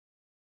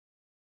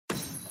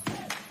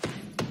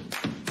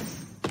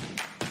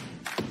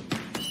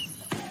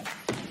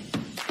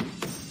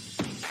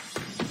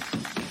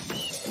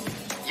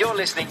You're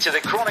listening to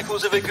the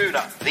Chronicles of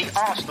Aguna, the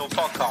Arsenal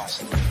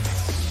podcast.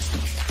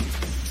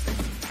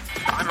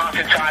 I'm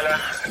Martin Tyler,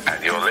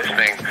 and you're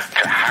listening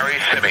to Harry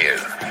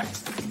Symeou.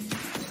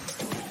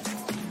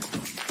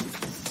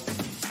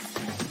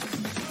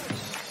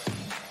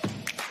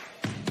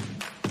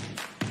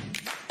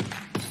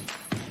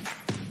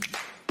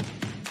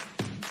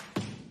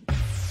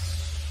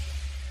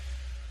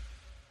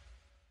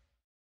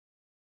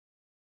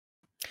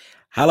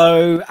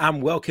 Hello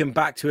and welcome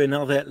back to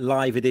another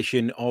live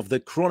edition of the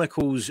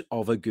Chronicles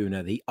of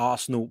Aguna, the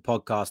Arsenal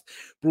podcast,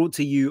 brought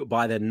to you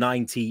by the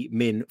 90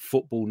 Min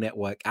Football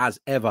Network. As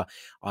ever,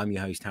 I'm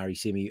your host, Harry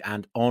Symeou,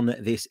 and on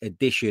this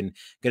edition,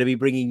 going to be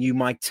bringing you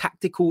my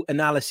tactical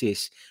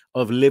analysis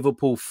of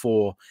Liverpool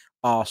 4,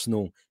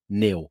 Arsenal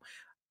 0.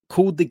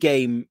 Called the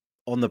game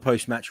on the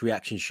post-match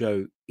reaction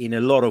show in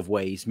a lot of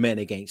ways men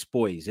against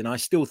boys, and I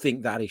still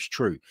think that is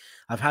true.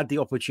 I've had the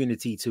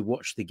opportunity to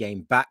watch the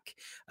game back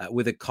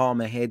with a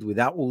calmer head,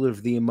 without all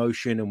of the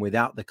emotion and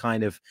without the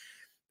kind of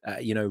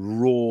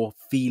raw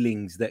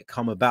feelings that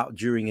come about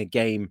during a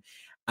game.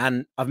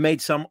 And I've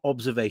made some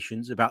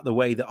observations about the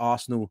way that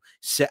Arsenal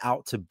set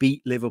out to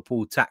beat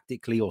Liverpool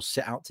tactically, or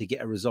set out to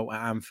get a result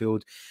at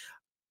Anfield.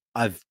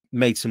 I've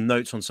made some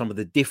notes on some of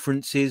the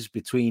differences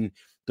between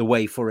the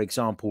way, for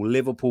example,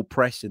 Liverpool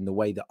press and the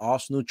way that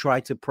Arsenal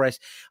tried to press.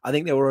 I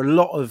think there were a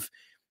lot of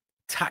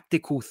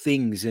tactical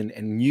things and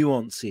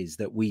nuances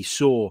that we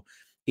saw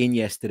in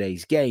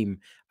yesterday's game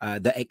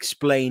that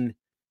explain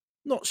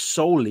not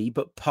solely,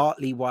 but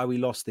partly why we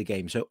lost the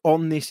game. So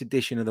on this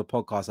edition of the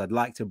podcast, I'd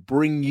like to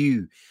bring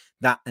you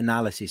that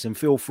analysis, and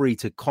feel free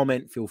to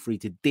comment, feel free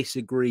to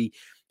disagree,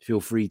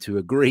 feel free to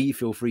agree,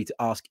 feel free to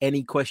ask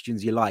any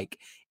questions you like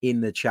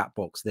in the chat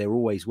box. They're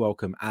always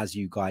welcome, as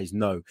you guys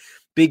know.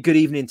 Big good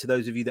evening to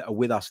those of you that are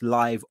with us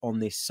live on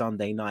this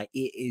Sunday night.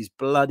 It is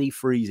bloody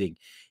freezing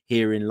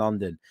here in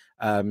London.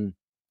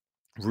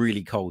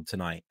 Really cold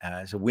tonight.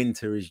 So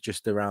winter is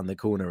just around the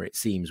corner, it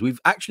seems.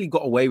 We've actually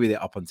got away with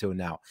it up until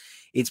now.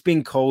 It's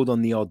been cold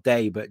on the odd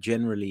day, but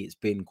generally it's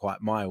been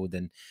quite mild,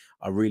 and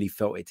I really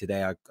felt it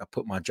today. I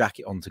put my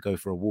jacket on to go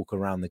for a walk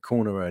around the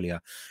corner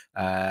earlier,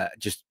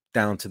 just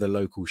down to the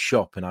local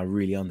shop, and I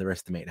really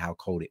underestimated how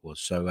cold it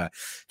was. So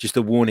just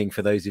a warning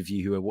for those of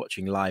you who are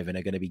watching live and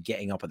are going to be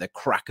getting up at the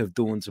crack of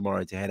dawn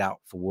tomorrow to head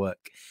out for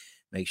work.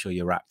 Make sure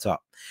you're wrapped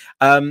up.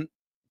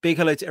 Big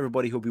hello to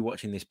everybody who'll be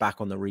watching this back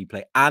on the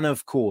replay. And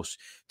of course,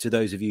 to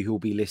those of you who'll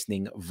be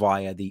listening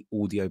via the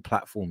audio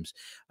platforms.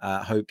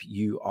 Hope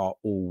you are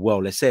all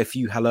well. Let's say a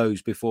few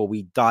hellos before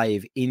we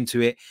dive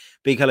into it.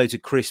 Big hello to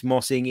Chris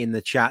Mossing in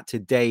the chat, to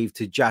Dave,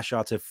 to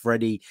Jashar, to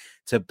Freddie,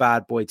 to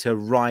Bad Boy, to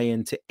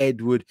Ryan, to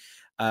Edward,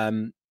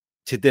 to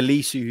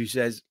Delisu, who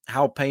says,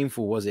 how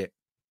painful was it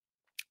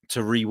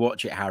to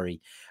rewatch it,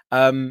 Harry?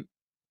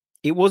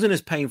 It wasn't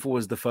as painful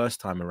as the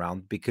first time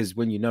around, because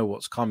when you know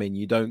what's coming,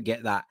 you don't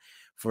get that,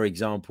 for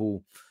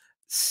example,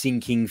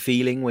 sinking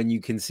feeling when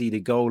you concede a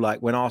goal.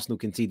 Like when Arsenal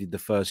conceded the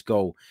first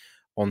goal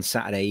on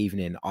Saturday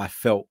evening, I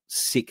felt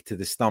sick to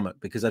the stomach,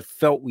 because I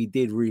felt we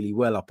did really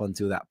well up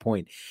until that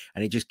point.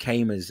 And it just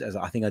came as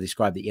I think I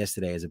described it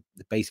yesterday, as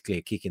basically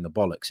a kick in the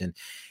bollocks. And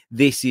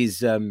this is,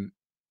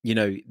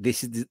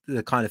 this is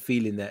the kind of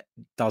feeling that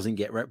doesn't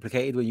get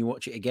replicated when you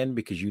watch it again,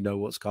 because you know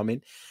what's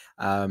coming.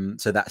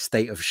 So that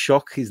state of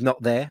shock is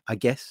not there, I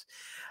guess.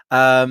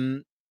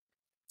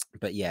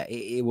 But yeah,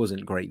 it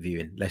wasn't great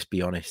viewing, let's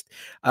be honest.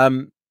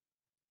 I've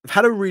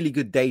had a really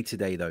good day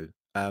today, though.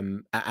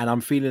 And I'm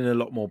feeling a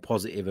lot more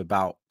positive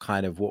about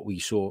kind of what we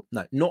saw.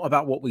 No, not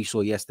about what we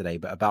saw yesterday,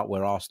 but about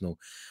where Arsenal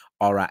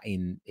are at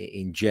in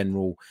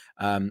general.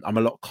 I'm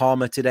a lot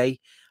calmer today.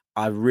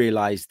 I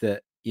realized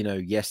that,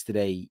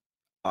 yesterday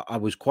I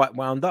was quite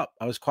wound up.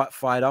 I was quite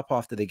fired up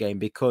after the game,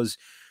 because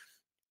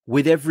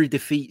with every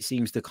defeat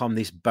seems to come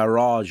this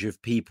barrage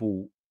of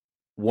people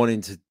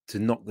wanting to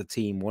knock the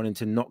team, wanting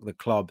to knock the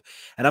club.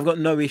 And I've got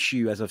no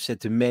issue, as I've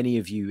said to many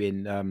of you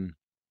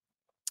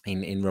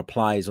in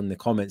replies on the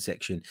comment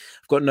section,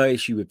 I've got no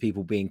issue with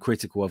people being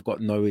critical. I've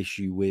got no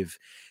issue with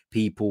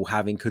people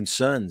having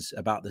concerns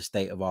about the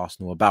state of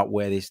Arsenal, about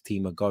where this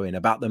team are going,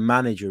 about the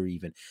manager,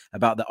 even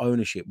about the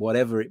ownership,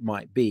 whatever it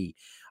might be.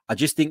 I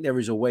just think there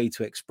is a way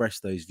to express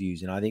those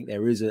views. And I think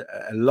there is a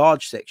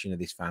large section of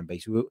this fan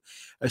base who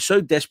are so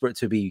desperate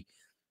to be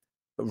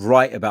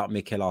right about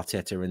Mikel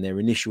Arteta and their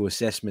initial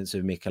assessments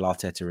of Mikel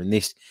Arteta and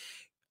this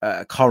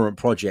current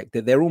project,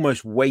 that they're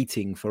almost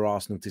waiting for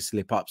Arsenal to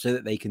slip up so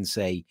that they can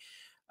say,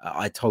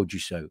 I told you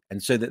so.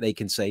 And so that they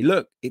can say,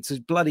 look, it's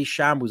a bloody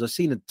shambles. I've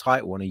seen a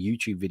title on a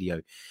YouTube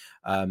video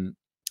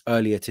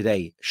earlier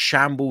today,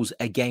 shambles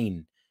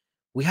again.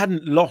 We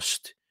hadn't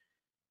lost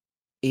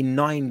in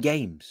 9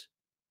 games.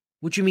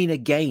 What do you mean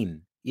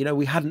again?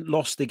 We hadn't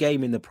lost a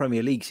game in the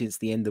Premier League since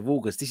the end of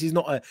August. This is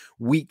not a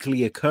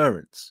weekly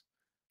occurrence.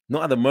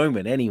 Not at the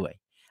moment, anyway.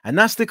 And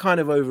that's the kind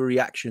of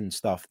overreaction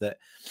stuff that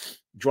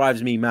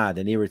drives me mad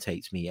and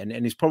irritates me. And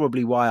it's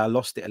probably why I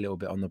lost it a little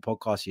bit on the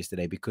podcast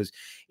yesterday, because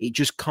it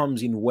just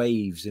comes in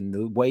waves, and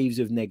the waves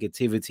of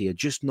negativity are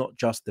just not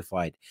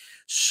justified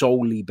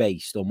solely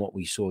based on what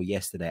we saw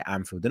yesterday at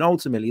Anfield. And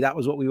ultimately, that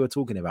was what we were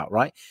talking about,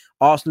 right?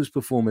 Arsenal's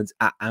performance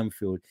at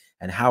Anfield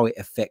and how it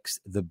affects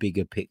the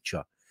bigger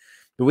picture.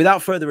 But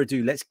without further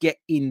ado, let's get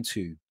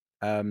into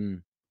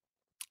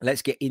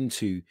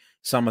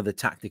some of the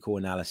tactical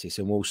analysis,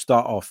 and we'll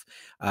start off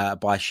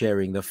by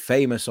sharing the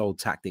famous old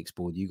tactics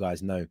board. You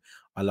guys know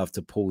I love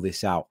to pull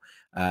this out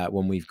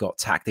when we've got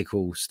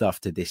tactical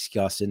stuff to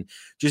discuss. And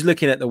just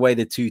looking at the way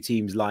the two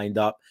teams lined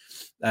up,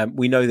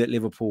 we know that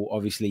Liverpool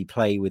obviously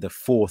play with a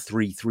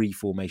 4-3-3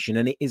 formation,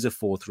 and it is a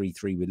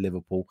 4-3-3 with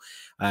Liverpool.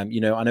 I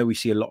know we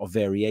see a lot of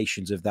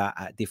variations of that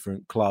at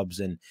different clubs,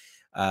 and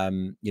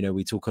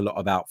we talk a lot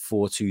about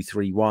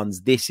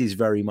 4-2-3-1s. This is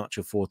very much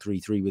a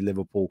 4-3-3 with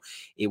Liverpool.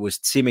 It was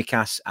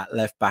Tsimikas at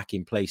left back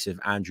in place of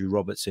Andrew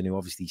Robertson, who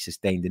obviously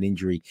sustained an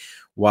injury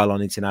while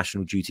on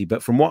international duty.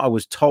 But from what I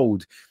was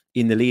told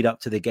in the lead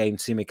up to the game,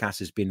 Tsimikas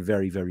has been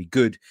very, very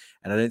good.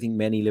 And I don't think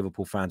many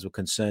Liverpool fans were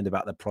concerned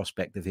about the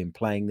prospect of him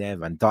playing there.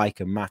 Van Dijk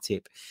and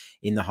Matip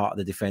in the heart of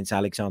the defence,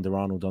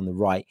 Alexander-Arnold on the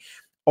right.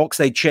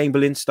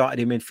 Oxlade-Chamberlain started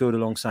in midfield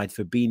alongside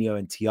Fabinho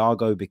and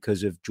Thiago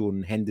because of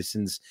Jordan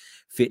Henderson's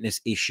fitness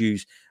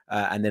issues.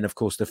 And then, of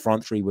course, the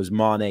front three was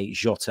Mane,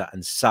 Jota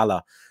and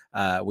Salah,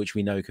 which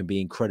we know can be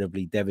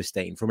incredibly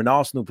devastating. From an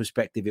Arsenal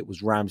perspective, it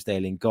was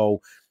Ramsdale in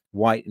goal,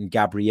 White and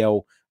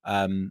Gabriel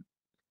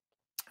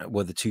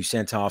were the two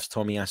centre-halves,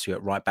 Tomiyasu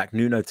at right back.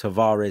 Nuno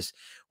Tavares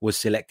was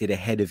selected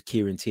ahead of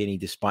Kieran Tierney,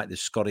 despite the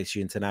Scottish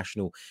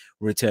international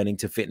returning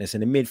to fitness.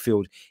 And in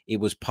midfield, it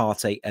was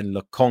Partey and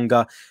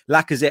Lokonga.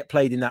 Lacazette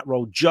played in that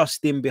role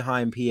just in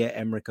behind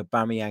Pierre-Emerick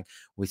Aubameyang,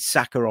 with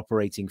Saka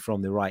operating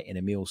from the right and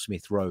Emile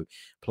Smith-Rowe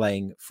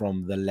playing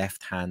from the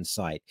left-hand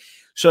side.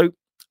 So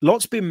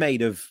lots been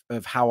made of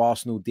how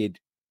Arsenal did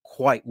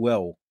quite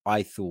well,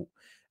 I thought.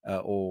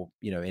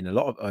 In a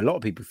lot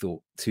of people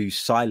thought, to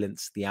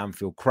silence the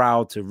Anfield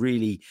crowd, to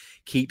really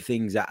keep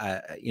things at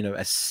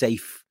a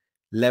safe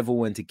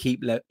level, and to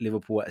keep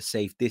Liverpool at a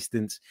safe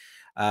distance.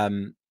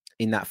 In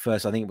that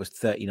first, I think it was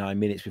 39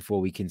 minutes before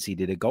we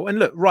conceded a goal. And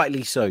look,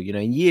 rightly so.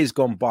 In years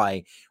gone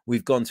by,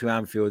 we've gone to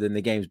Anfield and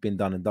the game's been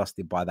done and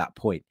dusted by that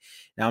point.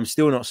 Now, I'm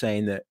still not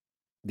saying that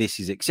this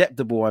is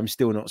acceptable. I'm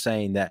still not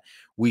saying that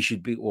we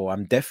should be, or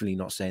I'm definitely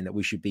not saying that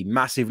we should be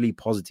massively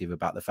positive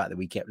about the fact that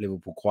we kept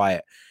Liverpool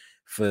quiet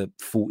for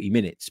 40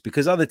 minutes,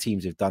 because other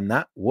teams have done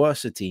that.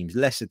 Worse teams,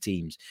 lesser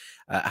teams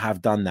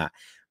have done that.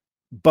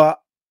 But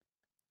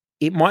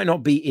it might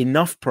not be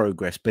enough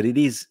progress, but it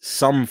is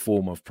some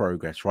form of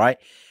progress, right?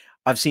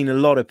 I've seen a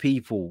lot of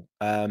people,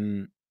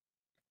 telling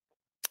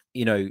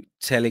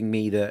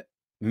me that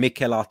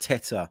Mikel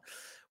Arteta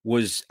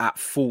was at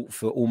fault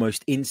for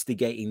almost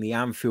instigating the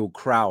Anfield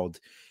crowd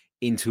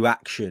into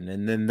action.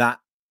 And then that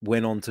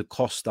went on to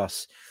cost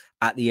us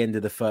at the end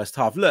of the first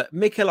half. Look,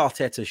 Mikel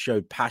Arteta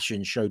showed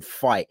passion, showed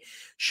fight,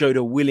 showed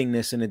a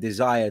willingness and a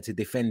desire to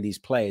defend his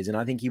players. And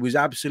I think he was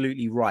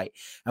absolutely right.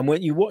 And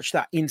when you watch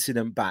that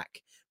incident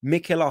back,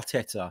 Mikel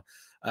Arteta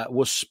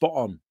was spot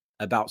on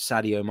about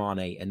Sadio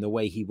Mane and the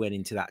way he went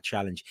into that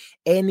challenge.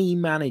 Any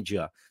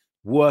manager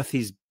worth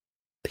his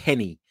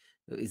penny,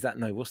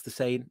 what's the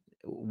saying?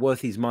 Worth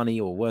his money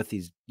or worth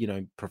his,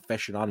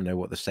 profession. I don't know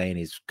what the saying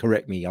is.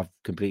 Correct me. I've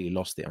completely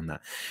lost it on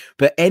that.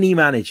 But any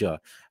manager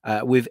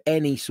with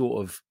any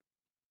sort of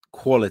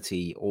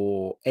quality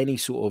or any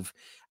sort of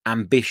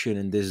ambition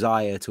and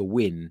desire to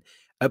win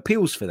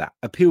appeals for that,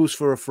 appeals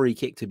for a free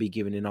kick to be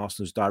given in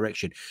Arsenal's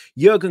direction.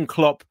 Jurgen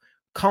Klopp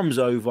comes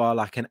over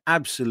like an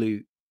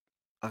absolute,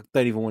 I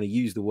don't even want to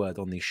use the word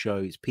on this show,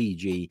 it's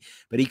PG,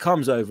 but he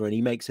comes over and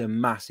he makes a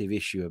massive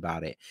issue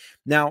about it.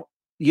 Now,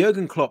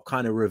 Jurgen Klopp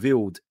kind of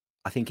revealed,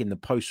 I think in the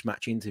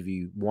post-match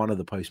interview, one of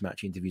the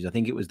post-match interviews, I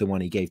think it was the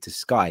one he gave to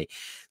Sky,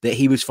 that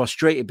he was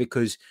frustrated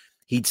because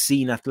he'd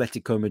seen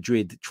Atletico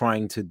Madrid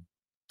trying to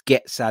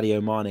get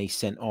Sadio Mane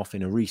sent off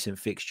in a recent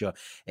fixture,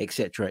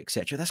 etc.,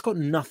 etc. That's got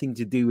nothing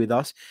to do with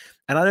us.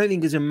 And I don't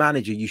think as a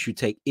manager, you should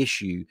take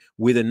issue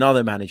with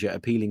another manager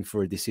appealing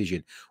for a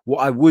decision. What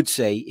I would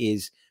say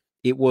is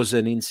it was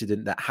an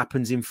incident that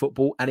happens in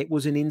football, and it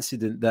was an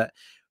incident that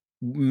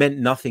meant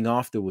nothing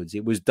afterwards.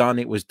 It was done.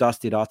 It was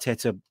dusted.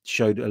 Arteta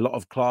showed a lot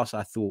of class,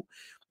 I thought,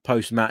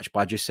 post-match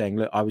by just saying,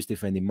 look, I was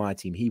defending my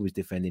team. He was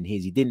defending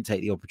his. He didn't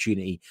take the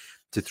opportunity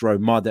to throw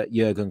mud at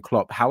Jurgen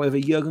Klopp. However,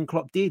 Jurgen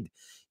Klopp did.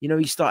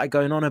 He started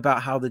going on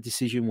about how the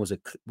decision was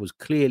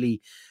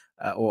clearly,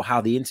 or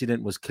how the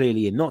incident was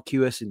clearly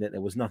innocuous and that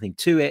there was nothing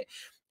to it.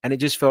 And it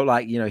just felt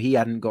like, he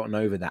hadn't gotten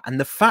over that. And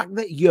the fact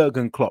that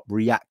Jurgen Klopp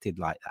reacted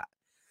like that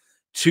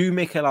to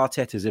Mikel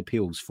Arteta's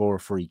appeals for a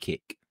free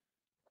kick,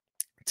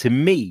 to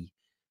me,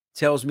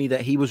 tells me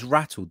that he was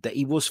rattled, that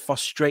he was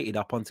frustrated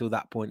up until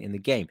that point in the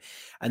game.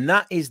 And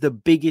that is the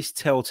biggest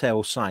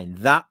telltale sign.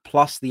 That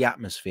plus the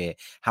atmosphere,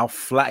 how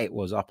flat it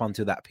was up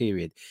until that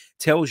period,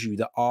 tells you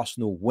that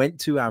Arsenal went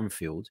to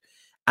Anfield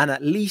and,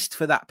 at least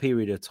for that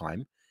period of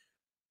time,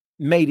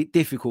 made it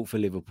difficult for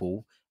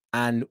Liverpool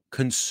and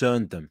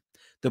concerned them.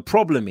 The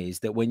problem is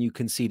that when you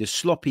concede a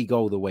sloppy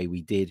goal the way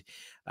we did,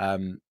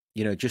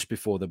 just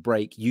before the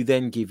break, you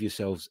then give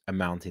yourselves a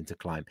mountain to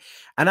climb.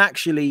 And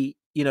actually,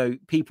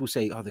 people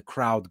say, oh, the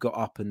crowd got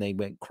up and they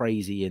went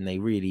crazy and they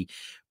really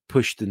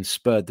pushed and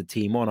spurred the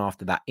team on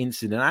after that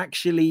incident.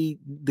 Actually,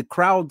 the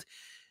crowd,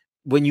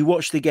 when you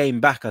watch the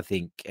game back, I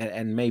think,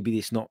 and maybe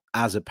it's not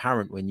as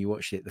apparent when you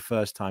watched it the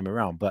first time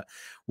around, but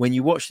when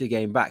you watch the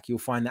game back, you'll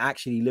find that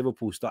actually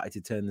Liverpool started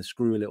to turn the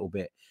screw a little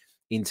bit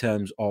in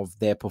terms of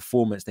their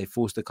performance. They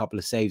forced a couple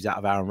of saves out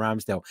of Aaron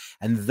Ramsdale,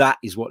 and that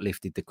is what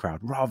lifted the crowd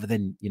rather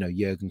than,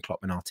 Jurgen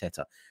Klopp and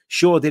Arteta.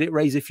 Sure, did it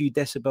raise a few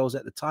decibels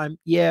at the time?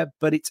 Yeah,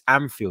 but it's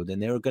Anfield, and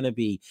there are going to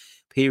be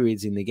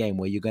periods in the game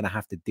where you're going to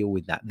have to deal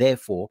with that.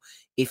 Therefore,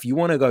 if you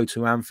want to go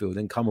to Anfield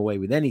and come away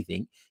with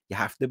anything, you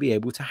have to be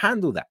able to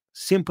handle that.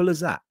 Simple as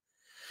that.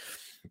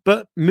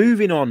 But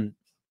moving on,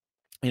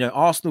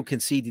 Arsenal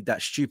conceded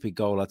that stupid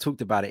goal. I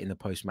talked about it in the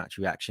post-match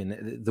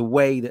reaction. The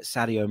way that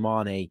Sadio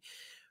Mane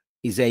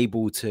is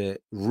able to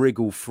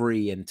wriggle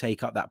free and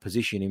take up that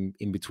position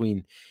in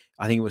between,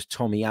 I think it was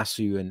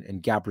Tomiyasu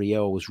and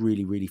Gabriel, was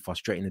really, really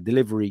frustrating. The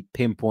delivery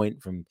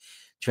pinpoint from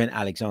Trent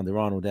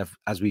Alexander-Arnold,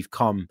 as we've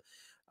come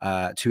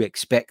to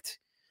expect.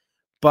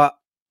 But,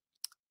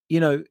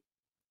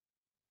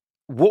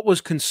 what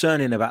was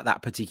concerning about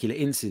that particular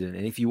incident,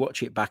 and if you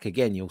watch it back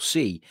again, you'll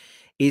see,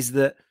 is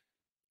that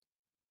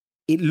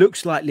it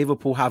looks like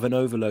Liverpool have an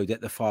overload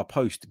at the far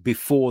post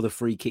before the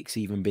free kick's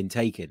even been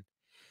taken.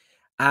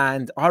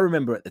 And I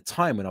remember at the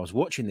time when I was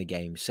watching the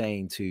game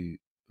saying to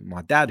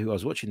my dad, who I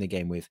was watching the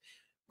game with,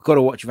 we've got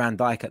to watch Van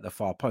Dijk at the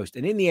far post.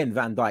 And in the end,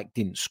 Van Dijk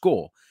didn't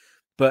score.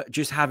 But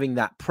just having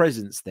that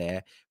presence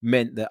there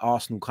meant that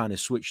Arsenal kind of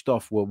switched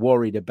off, were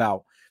worried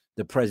about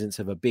the presence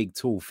of a big,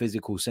 tall,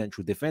 physical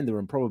central defender,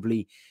 and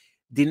probably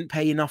didn't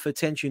pay enough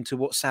attention to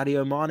what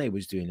Sadio Mane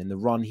was doing and the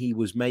run he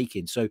was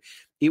making. So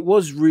it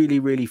was really,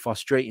 really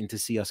frustrating to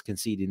see us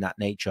conceding that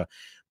nature.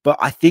 But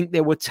I think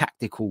there were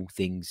tactical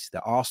things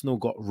that Arsenal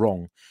got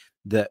wrong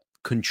that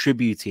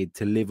contributed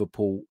to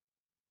Liverpool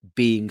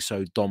being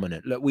so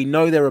dominant. Look, we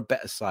know they're a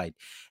better side.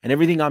 And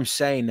everything I'm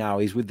saying now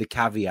is with the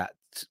caveat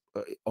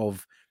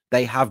of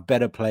they have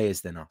better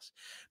players than us.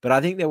 But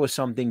I think there were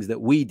some things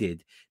that we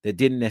did that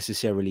didn't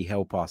necessarily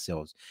help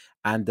ourselves.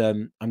 And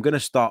I'm going to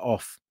start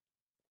off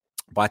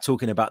by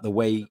talking about the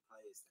way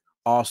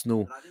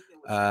Arsenal,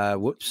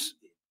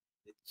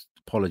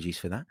 apologies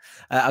for that.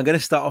 I'm going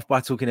to start off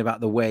by talking about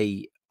the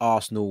way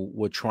Arsenal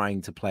were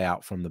trying to play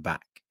out from the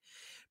back.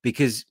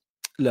 Because,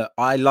 look,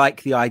 I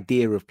like the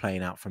idea of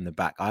playing out from the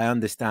back. I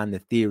understand the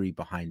theory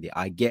behind it.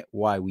 I get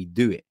why we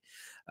do it.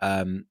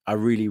 I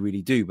really,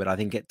 really do. But I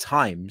think at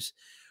times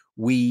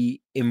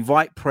we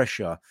invite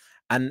pressure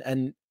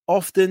and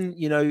often,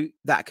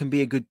 that can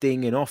be a good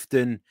thing. And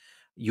often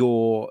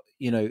you're,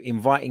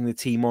 inviting the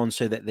team on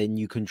so that then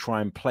you can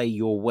try and play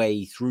your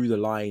way through the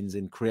lines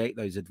and create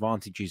those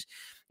advantages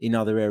in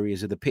other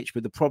areas of the pitch.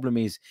 But the problem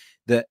is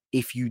that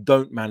if you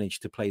don't manage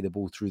to play the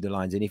ball through the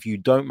lines, and if you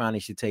don't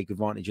manage to take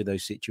advantage of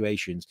those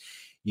situations,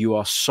 you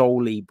are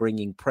solely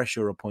bringing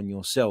pressure upon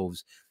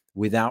yourselves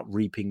without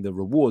reaping the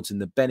rewards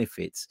and the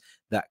benefits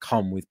that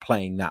come with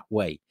playing that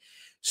way.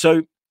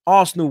 So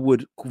Arsenal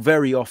would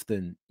very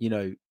often,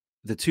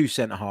 the two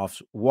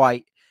centre-halves,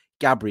 White,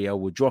 Gabriel,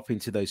 would drop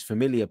into those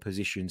familiar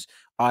positions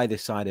either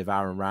side of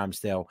Aaron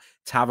Ramsdale.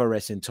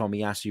 Tavares and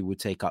Tomiyasu would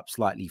take up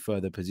slightly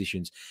further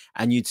positions.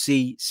 And you'd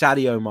see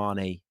Sadio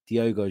Mane,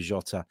 Diogo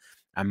Jota,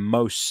 and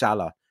Mo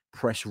Salah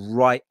press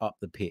right up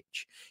the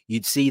pitch.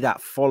 You'd see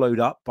that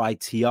followed up by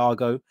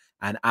Thiago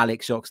and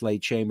Alex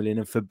Oxlade-Chamberlain.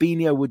 And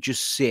Fabinho would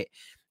just sit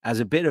as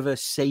a bit of a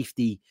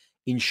safety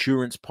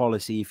insurance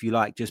policy, if you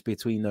like, just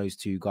between those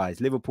two guys.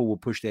 Liverpool will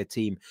push their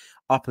team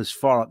up as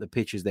far up the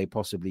pitch as they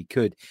possibly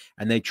could,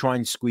 and they try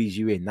and squeeze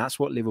you in. That's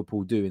what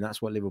Liverpool do, and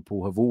that's what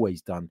Liverpool have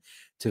always done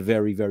to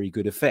very, very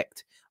good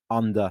effect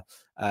under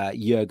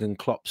Jurgen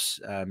Klopp's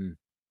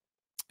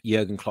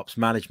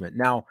management.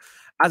 Now,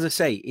 as I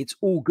say, it's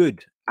all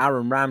good.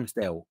 Aaron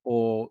Ramsdale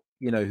or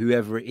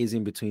whoever it is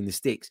in between the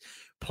sticks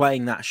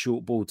playing that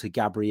short ball to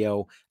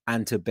Gabriel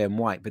and to Ben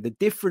White. But the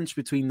difference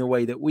between the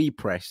way that we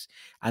press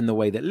and the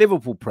way that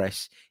Liverpool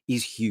press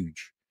is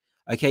huge.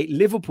 Okay,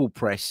 Liverpool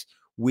press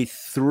with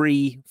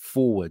three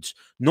forwards,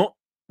 not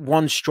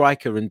one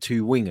striker and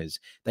two wingers.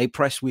 They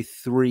press with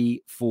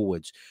three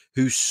forwards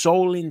whose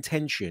sole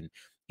intention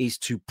is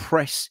to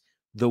press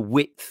the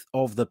width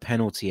of the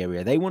penalty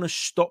area. They want to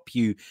stop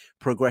you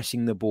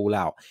progressing the ball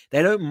out.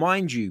 They don't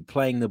mind you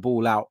playing the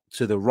ball out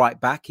to the right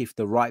back if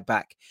the right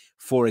back,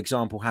 for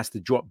example, has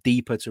to drop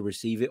deeper to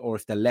receive it, or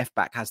if the left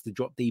back has to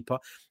drop deeper.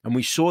 And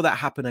we saw that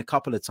happen a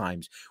couple of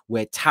times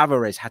where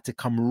Tavares had to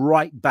come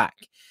right back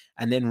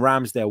and then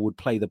Ramsdale would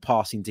play the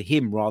pass into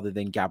him rather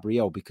than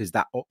Gabriel because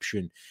that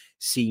option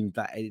seemed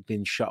that it had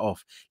been shut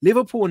off.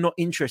 Liverpool are not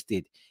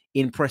interested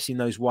in pressing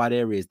those wide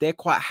areas. They're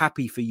quite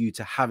happy for you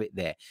to have it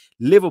there.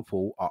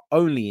 Liverpool are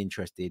only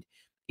interested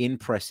in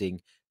pressing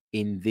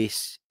in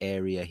this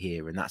area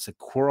here, and that's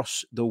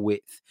across the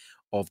width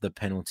of the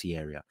penalty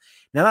area.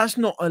 Now, that's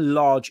not a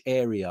large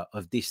area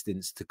of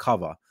distance to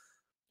cover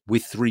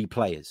with three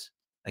players.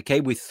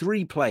 Okay, with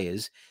 3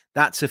 players,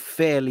 that's a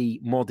fairly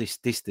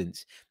modest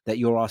distance that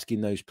you're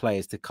asking those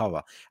players to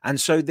cover. And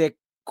so they're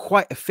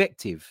quite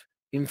effective,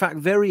 in fact,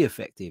 very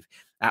effective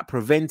at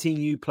preventing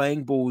you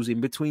playing balls in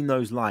between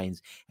those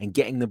lines and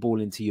getting the ball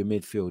into your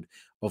midfield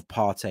of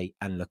Partey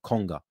and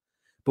Lokonga.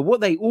 But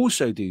what they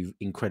also do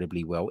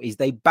incredibly well is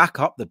they back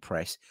up the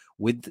press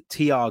with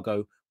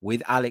Thiago,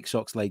 with Alex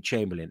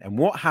Oxlade-Chamberlain. And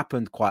what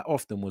happened quite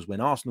often was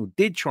when Arsenal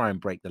did try and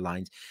break the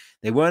lines,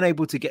 they weren't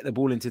able to get the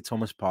ball into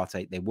Thomas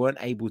Partey. They weren't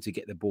able to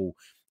get the ball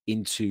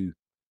into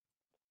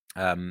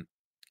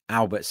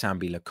Albert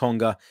Sambi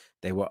Lokonga.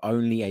 They were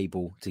only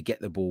able to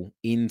get the ball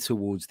in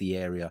towards the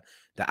area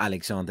that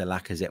Alexander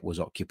Lacazette was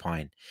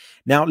occupying.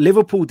 Now,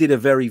 Liverpool did a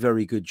very,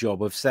 very good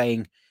job of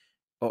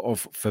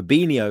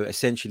Fabinho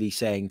essentially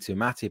saying to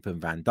Matip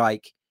and Van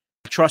Dijk,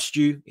 I trust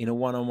you in a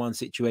one-on-one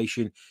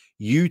situation.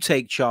 You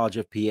take charge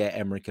of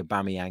Pierre-Emerick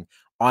Aubameyang.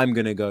 I'm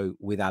going to go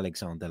with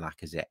Alexander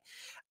Lacazette.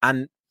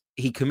 And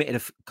he committed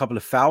a couple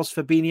of fouls,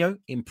 Fabinho,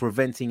 in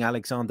preventing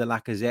Alexander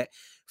Lacazette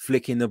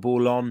flicking the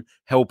ball on,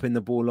 helping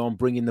the ball on,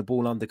 bringing the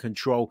ball under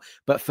control.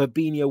 But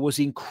Fabinho was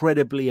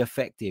incredibly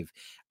effective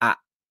at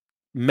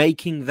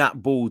making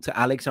that ball to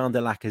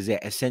Alexander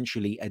Lacazette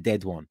essentially a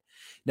dead one.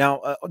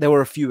 Now, there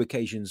were a few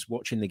occasions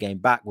watching the game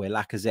back where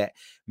Lacazette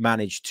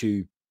managed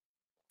to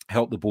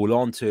help the ball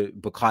on to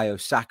Bukayo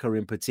Saka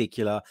in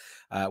particular,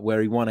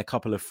 where he won a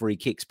couple of free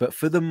kicks. But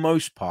for the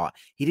most part,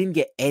 he didn't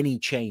get any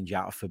change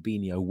out of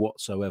Fabinho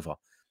whatsoever.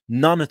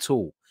 None at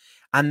all.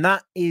 And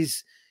that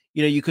is,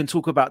 you can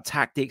talk about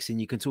tactics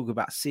and you can talk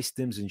about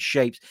systems and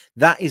shapes.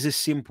 That is as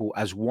simple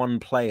as one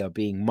player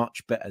being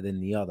much better than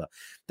the other.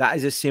 That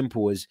is as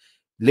simple as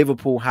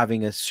Liverpool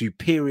having a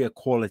superior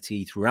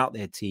quality throughout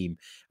their team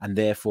and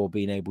therefore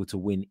being able to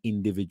win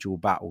individual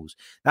battles.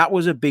 That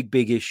was a big,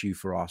 big issue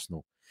for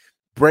Arsenal.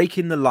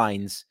 Breaking the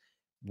lines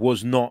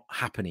was not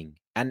happening.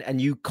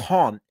 And you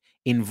can't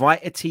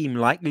invite a team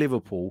like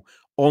Liverpool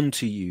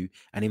onto you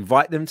and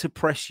invite them to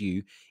press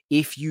you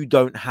if you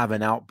don't have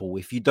an out ball,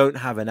 if you don't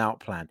have an out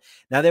plan.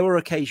 Now, there were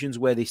occasions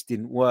where this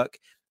didn't work,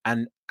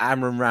 and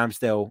Aaron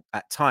Ramsdale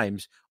at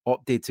times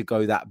opted to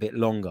go that bit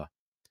longer.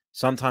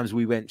 Sometimes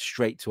we went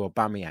straight to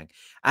Aubameyang.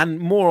 And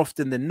more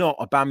often than not,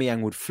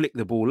 Aubameyang would flick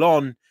the ball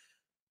on,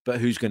 but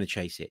who's going to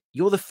chase it?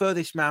 You're the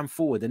furthest man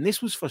forward. And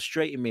this was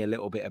frustrating me a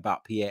little bit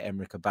about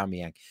Pierre-Emerick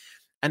Aubameyang.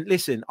 And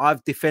listen,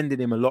 I've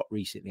defended him a lot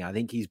recently. I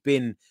think he's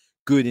been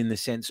good in the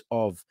sense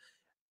of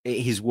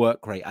his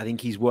work rate. I think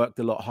he's worked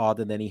a lot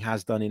harder than he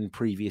has done in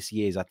previous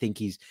years. I think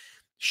he's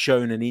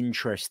shown an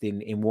interest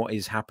in what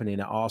is happening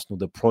at Arsenal,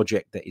 the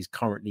project that is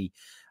currently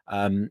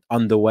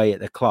underway at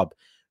the club.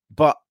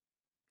 But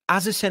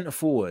as a centre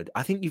forward,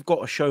 I think you've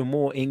got to show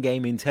more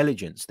in-game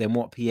intelligence than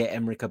what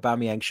Pierre-Emerick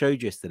Aubameyang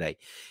showed yesterday.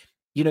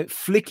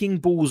 Flicking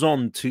balls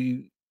on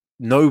to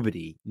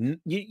nobody.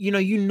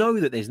 You know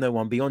that there's no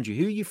one beyond you.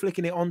 Who are you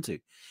flicking it onto?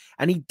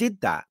 And he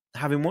did that,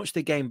 having watched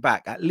the game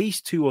back at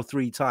least 2 or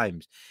 3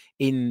 times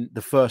in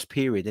the first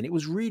period. And it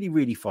was really,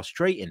 really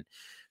frustrating.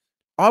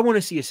 I want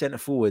to see a centre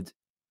forward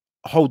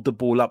hold the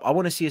ball up. I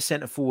want to see a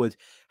centre forward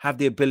have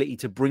the ability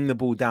to bring the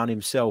ball down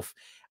himself.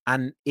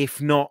 And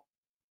if not,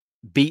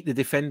 beat the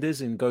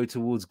defenders and go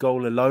towards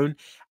goal alone,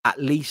 at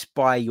least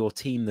buy your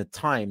team the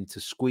time to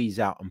squeeze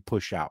out and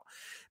push out.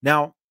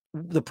 Now,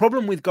 the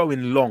problem with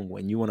going long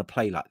when you want to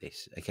play like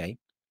this, okay,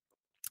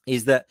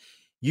 is that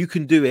you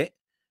can do it,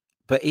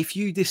 but if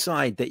you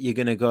decide that you're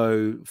going to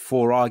go,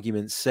 for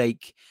argument's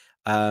sake,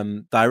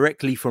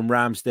 directly from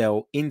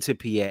Ramsdale into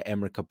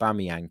Pierre-Emerick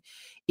Aubameyang,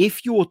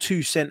 if your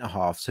 2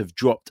 centre-halves have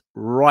dropped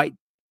right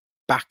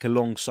back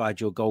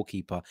alongside your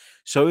goalkeeper,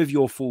 so have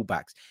your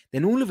fullbacks,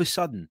 then all of a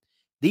sudden,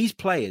 these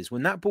players,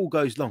 when that ball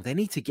goes long, they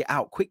need to get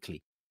out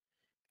quickly.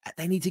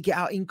 They need to get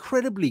out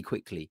incredibly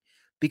quickly,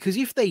 because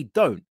if they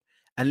don't,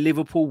 and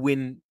Liverpool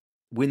win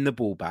the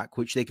ball back,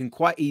 which they can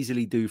quite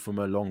easily do from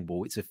a long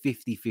ball, it's a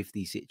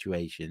 50-50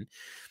 situation,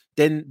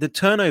 then the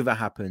turnover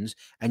happens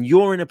and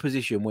you're in a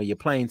position where you're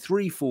playing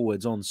 3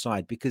 forwards on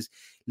side, because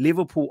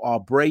Liverpool are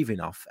brave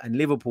enough and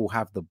Liverpool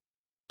have the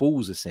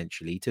balls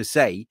essentially to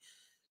say,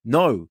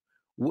 no,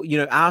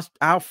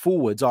 our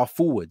forwards are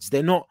forwards.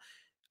 They're not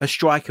a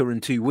striker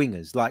and 2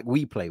 wingers like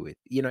we play with.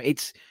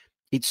 It's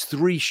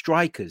 3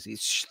 strikers,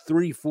 it's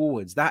 3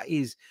 forwards. That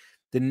is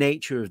the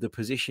nature of the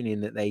positioning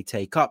that they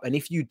take up. And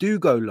if you do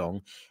go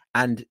long,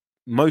 and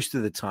most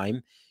of the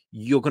time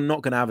you're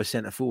not going to have a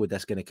centre forward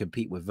that's going to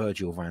compete with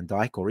Virgil van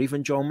Dijk or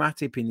even Joel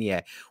Matip in the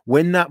air,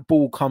 when that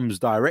ball comes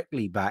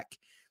directly back,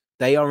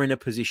 they are in a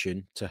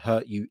position to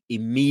hurt you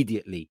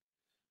immediately.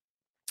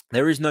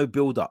 There is no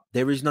build-up.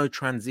 There is no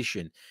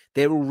transition.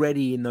 They're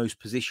already in those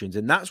positions.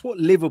 And that's what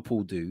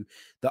Liverpool do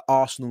that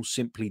Arsenal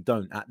simply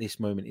don't at this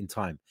moment in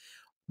time.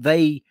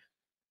 They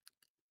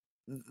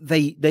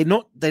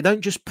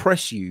don't just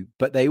press you,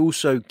 but they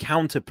also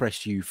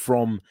counter-press you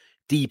from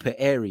deeper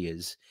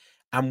areas.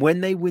 And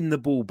when they win the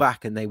ball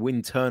back and they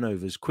win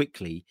turnovers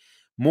quickly,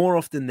 more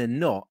often than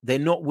not, they're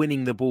not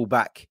winning the ball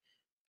back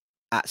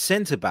at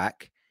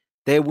centre-back.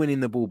 They're winning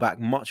the ball back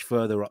much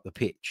further up the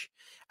pitch.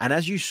 And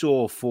as you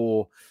saw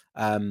for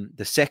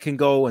The second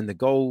goal and the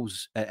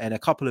goals and a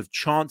couple of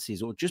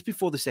chances, or just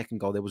before the second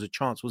goal, there was a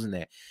chance, wasn't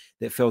there,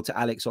 that fell to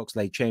Alex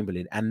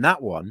Oxlade-Chamberlain. And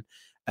that one,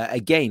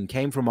 again,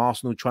 came from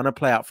Arsenal trying to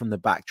play out from the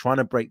back, trying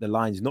to break the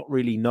lines, not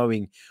really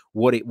knowing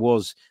what it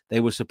was they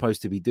were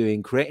supposed to be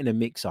doing, creating a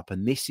mix-up.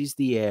 And this is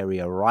the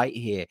area right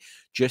here,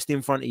 just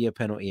in front of your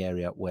penalty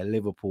area, where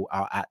Liverpool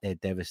are at their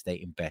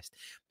devastating best.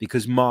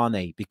 Because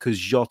Mane, because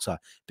Jota,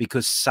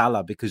 because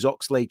Salah, because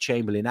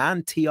Oxlade-Chamberlain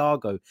and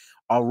Thiago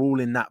are all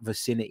in that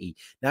vicinity.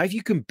 Now, if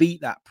you can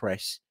beat that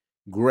press,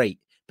 great.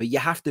 But you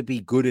have to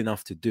be good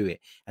enough to do it.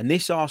 And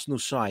this Arsenal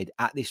side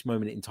at this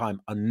moment in time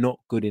are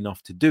not good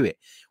enough to do it.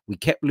 We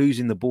kept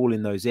losing the ball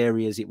in those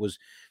areas. It was,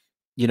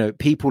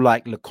 people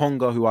like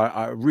Lokonga, who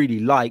I really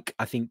like,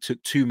 I think took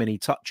too many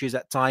touches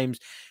at times,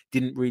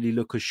 didn't really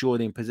look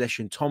assured in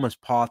possession. Thomas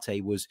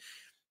Partey was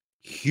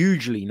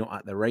hugely not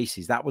at the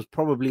races. That was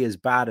probably as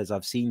bad as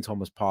I've seen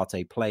Thomas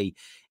Partey play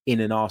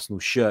in an Arsenal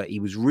shirt. He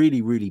was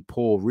really, really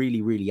poor,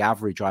 really, really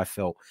average, I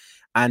felt.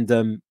 And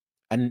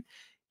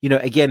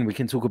again, we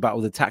can talk about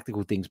all the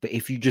tactical things, but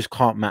if you just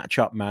can't match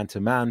up man to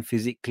man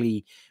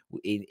physically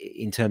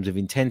in terms of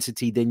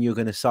intensity, then you're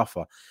going to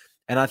suffer.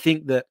 And I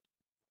think that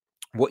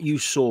what you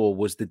saw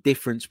was the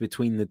difference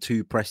between the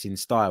two pressing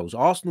styles.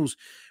 Arsenal's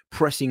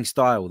pressing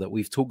style that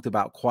we've talked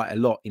about quite a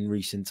lot in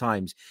recent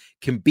times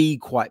can be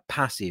quite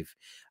passive.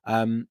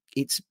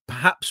 It's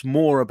perhaps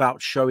more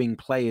about showing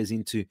players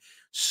into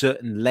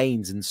certain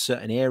lanes and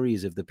certain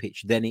areas of the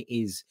pitch than it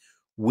is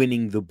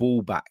winning the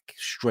ball back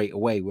straight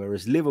away.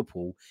 Whereas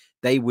Liverpool,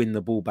 they win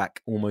the ball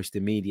back almost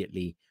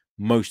immediately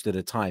most of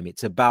the time.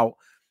 It's about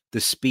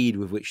the speed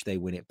with which they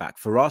win it back.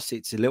 For us,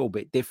 it's a little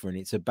bit different.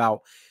 It's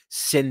about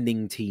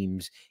sending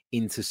teams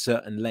into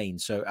certain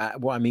lanes. So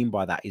what I mean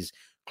by that is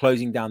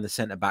closing down the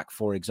centre back,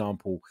 for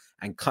example,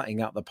 and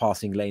cutting out the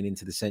passing lane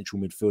into the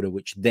central midfielder,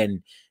 which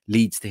then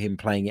leads to him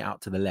playing it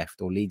out to the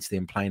left or leads to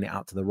him playing it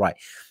out to the right.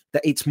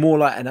 That it's more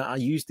like, and I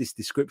used this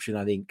description,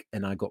 I think,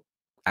 and I got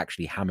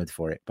actually hammered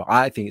for it, but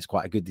I think it's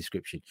quite a good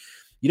description.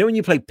 When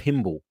you play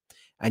pinball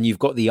and you've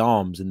got the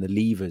arms and the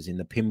levers in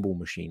the pinball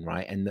machine,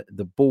 right? And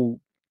the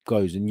ball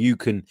goes and you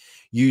can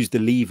use the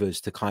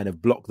levers to kind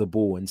of block the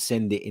ball and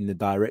send it in the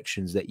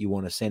directions that you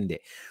want to send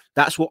it.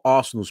 That's what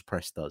Arsenal's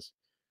press does,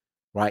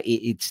 right?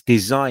 It's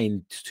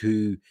designed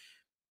to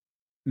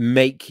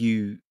make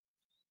you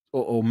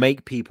or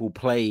make people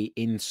play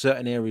in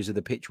certain areas of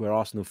the pitch where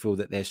Arsenal feel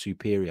that they're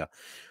superior.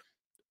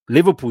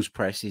 Liverpool's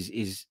press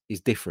is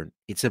different.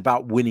 It's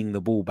about winning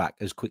the ball back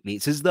as quickly.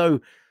 It's as though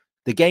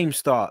the game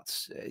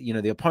starts,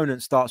 the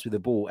opponent starts with the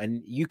ball,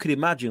 and you could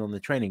imagine on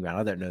the training ground,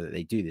 I don't know that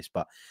they do this,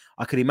 but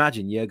I could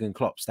imagine Jurgen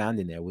Klopp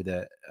standing there with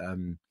a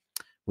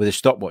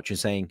stopwatch and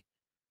saying,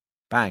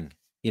 bang,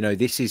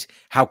 this is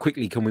how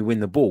quickly can we win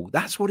the ball.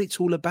 That's what it's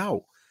all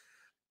about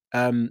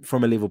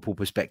from a Liverpool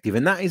perspective.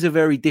 And that is a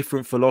very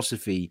different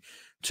philosophy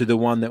to the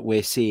one that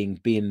we're seeing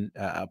being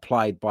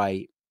applied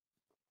by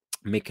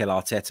Mikel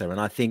Arteta. And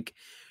I think,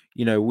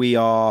 we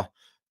are,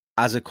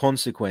 as a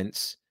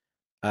consequence,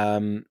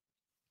 we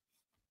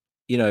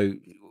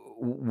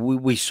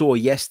saw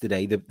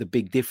yesterday the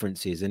big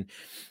differences, and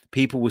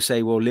people will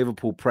say, well,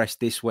 Liverpool pressed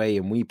this way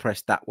and we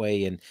pressed that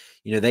way. And,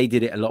 they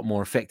did it a lot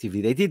more effectively.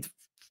 They did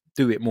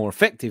do it more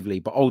effectively,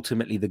 but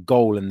ultimately the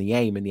goal and the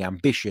aim and the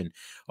ambition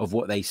of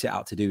what they set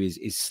out to do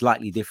is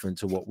slightly different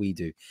to what we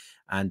do.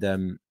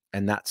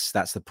 And that's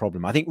the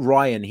problem. I think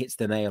Ryan hits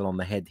the nail on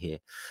the head here.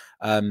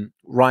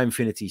 Ryan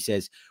Finity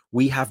says,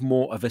 we have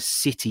more of a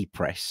City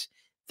press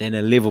than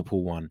a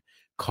Liverpool one,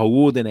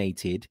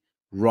 coordinated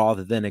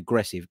rather than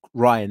aggressive.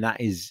 Ryan, that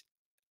is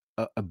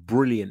a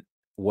brilliant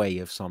way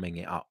of summing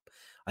it up.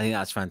 I think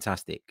that's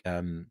fantastic.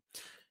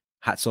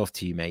 Hats off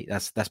to you, mate.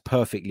 That's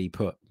perfectly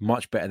put.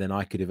 Much better than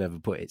I could have ever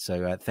put it.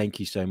 So thank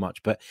you so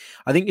much. But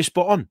I think you're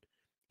spot on.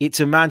 It's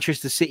a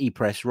Manchester City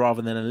press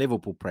rather than a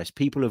Liverpool press.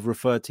 People have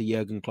referred to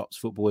Jurgen Klopp's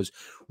football as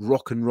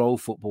rock and roll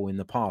football in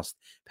the past.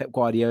 Pep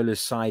Guardiola's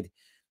side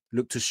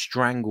looked to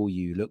strangle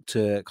you, looked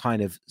to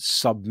kind of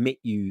submit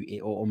you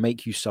or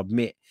make you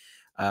submit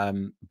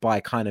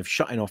by kind of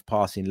shutting off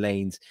passing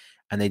lanes,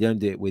 and they don't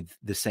do it with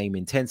the same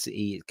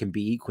intensity. It can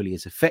be equally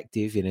as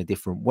effective in a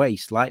different way,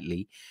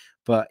 slightly.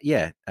 But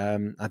yeah,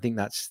 I think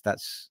that's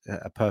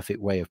a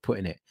perfect way of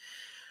putting it.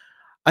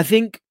 I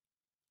think,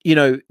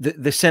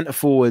 the centre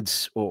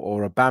forwards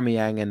or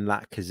Aubameyang and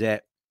Lacazette,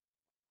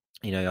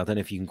 I don't know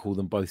if you can call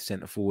them both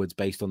centre forwards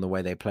based on the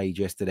way they played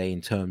yesterday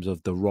in terms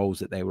of the roles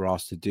that they were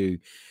asked to do.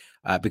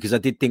 Because I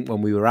did think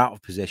when we were out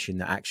of possession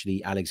that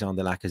actually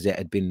Alexander Lacazette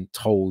had been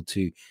told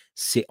to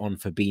sit on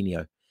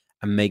Fabinho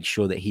and make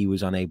sure that he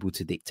was unable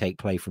to dictate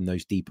play from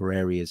those deeper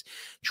areas,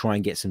 try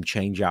and get some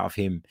change out of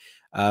him.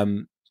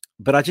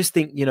 But I just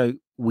think,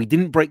 we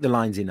didn't break the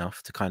lines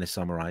enough, to kind of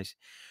summarize.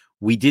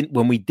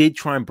 When we did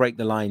try and break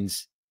the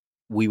lines,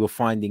 we were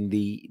finding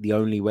the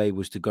only way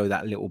was to go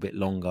that little bit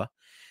longer,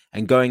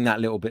 and going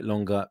that little bit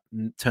longer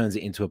turns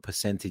it into a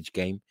percentage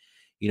game.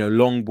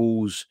 Long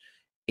balls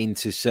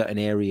into certain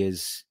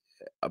areas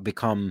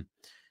become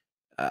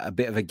a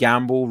bit of a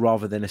gamble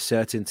rather than a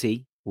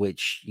certainty,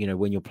 which,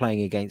 when you're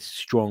playing against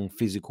strong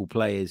physical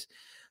players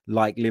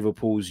like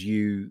Liverpool's,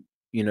 you're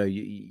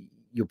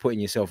putting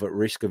yourself at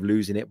risk of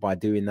losing it by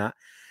doing that.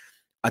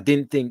 I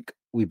didn't think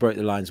we broke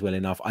the lines well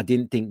enough. I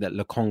didn't think that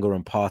Lokonga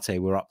and Partey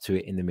were up to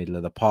it in the middle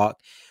of the park.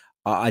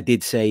 I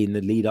did say in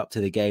the lead up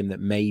to the game that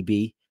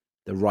maybe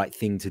the right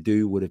thing to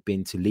do would have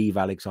been to leave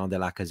Alexander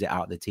Lacazette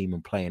out of the team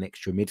and play an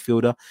extra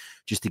midfielder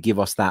just to give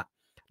us that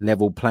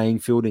level playing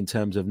field in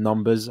terms of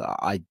numbers.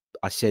 I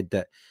said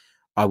that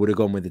I would have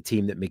gone with the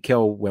team that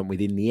Mikel went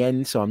with in the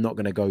end, so I'm not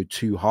going to go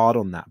too hard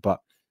on that. But,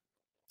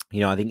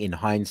 I think in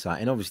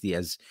hindsight, and obviously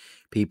as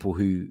people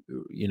who,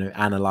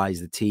 analyze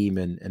the team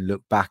and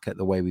look back at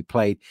the way we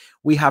played,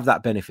 we have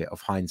that benefit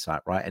of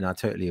hindsight, right? And I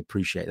totally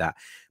appreciate that.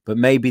 But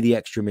maybe the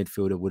extra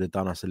midfielder would have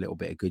done us a little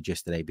bit of good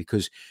yesterday,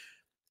 because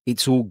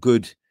it's all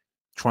good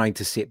trying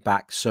to sit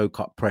back, soak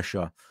up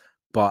pressure.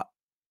 But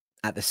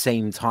at the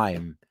same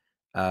time,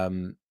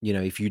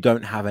 if you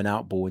don't have an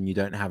outball and you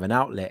don't have an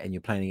outlet and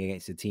you're playing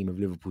against a team of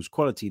Liverpool's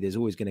quality, there's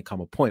always going to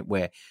come a point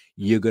where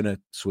you're going to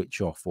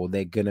switch off, or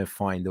they're going to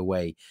find a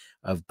way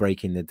of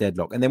breaking the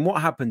deadlock. And then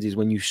what happens is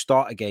when you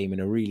start a game in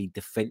a really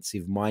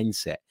defensive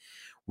mindset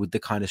with the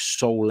kind of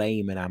sole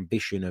aim and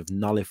ambition of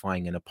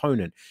nullifying an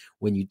opponent,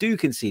 when you do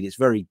concede, it's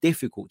very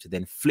difficult to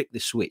then flick the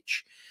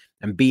switch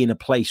and be in a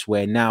place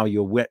where now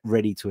you're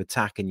ready to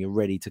attack and you're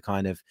ready to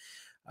kind of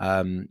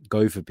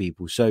go for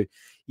people. So,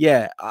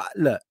 yeah,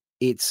 look,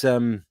 it's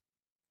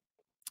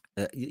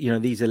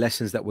these are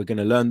lessons that we're going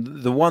to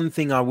learn. The one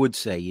thing I would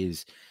say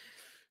is,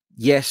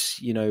 yes,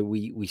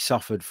 we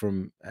suffered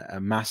from a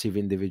massive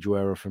individual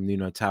error from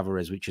Nuno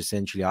Tavares, which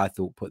essentially I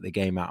thought put the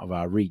game out of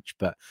our reach.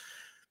 But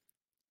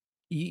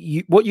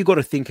what you got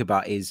to think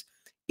about is,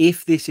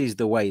 if this is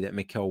the way that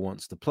Mikel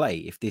wants to play,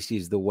 if this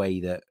is the way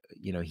that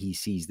he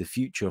sees the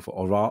future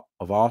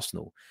of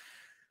Arsenal,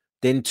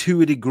 then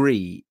to a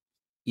degree,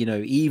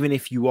 even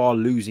if you are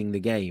losing the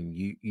game,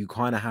 you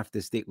kind of have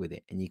to stick with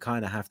it, and you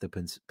kind of have to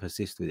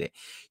persist with it.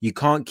 You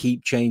can't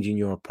keep changing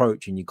your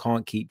approach, and you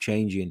can't keep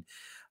changing,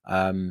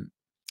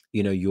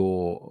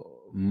 your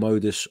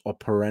modus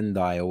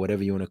operandi, or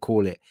whatever you want to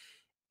call it,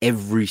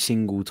 every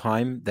single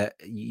time that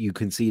you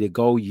concede a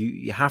goal.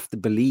 You have to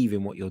believe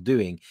in what you're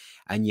doing,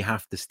 and you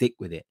have to stick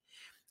with it.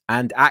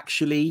 And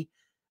actually,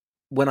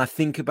 when I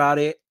think about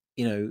it,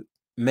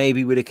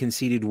 maybe we'd have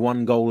conceded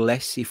one goal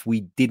less if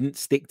we didn't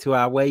stick to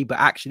our way. But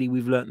actually,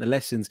 we've learned the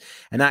lessons,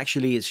 and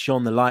actually it's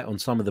shone the light on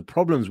some of the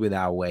problems with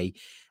our way.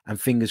 And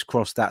fingers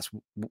crossed, that's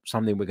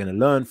something we're going to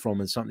learn from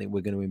and something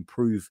we're going to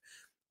improve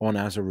on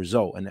as a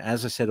result. And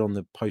as I said on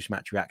the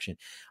post-match reaction,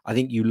 I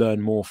think you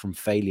learn more from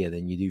failure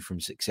than you do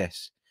from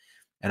success.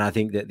 And I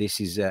think that this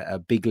is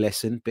a big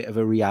lesson, bit of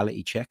a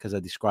reality check, as I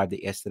described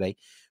it yesterday,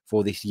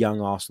 for this young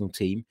Arsenal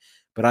team.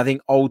 But I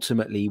think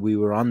ultimately we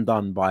were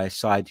undone by a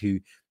side who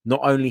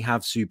not only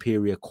have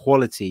superior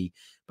quality,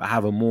 but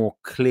have a more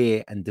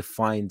clear and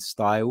defined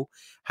style,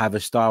 have a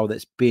style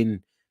that's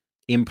been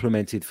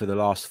implemented for the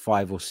last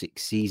 5 or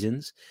 6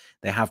 seasons.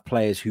 They have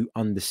players who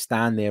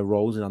understand their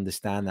roles and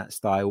understand that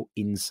style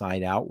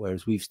inside out,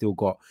 whereas we've still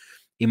got,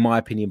 in my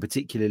opinion,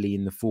 particularly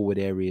in the forward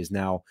areas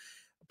now,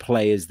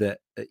 players that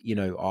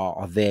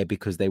are there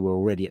because they were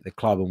already at the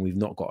club and we've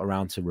not got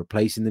around to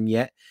replacing them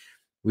yet.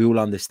 We all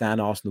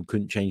understand Arsenal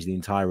couldn't change the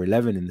entire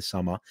 11 in the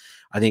summer.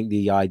 I think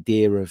the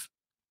idea of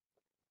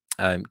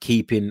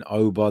keeping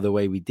Oba the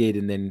way we did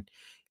and then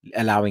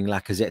allowing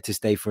Lacazette to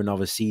stay for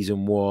another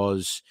season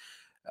was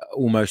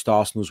almost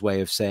Arsenal's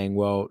way of saying,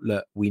 well,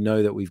 look, we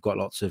know that we've got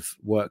lots of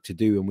work to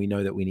do and we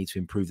know that we need to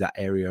improve that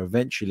area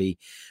eventually.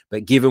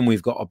 But given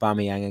we've got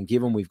Aubameyang and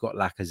given we've got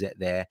Lacazette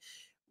there,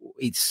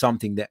 it's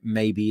something that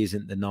maybe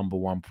isn't the number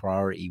one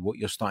priority. What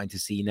you're starting to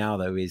see now,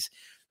 though, is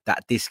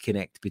that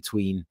disconnect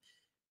between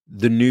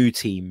the new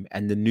team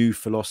and the new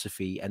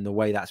philosophy and the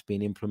way that's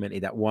been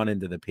implemented at one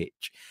end of the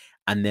pitch,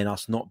 and then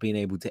us not being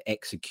able to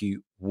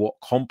execute what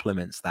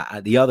complements that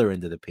at the other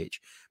end of the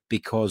pitch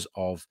because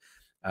of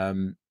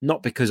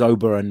not because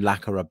Oba and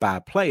Laka are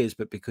bad players,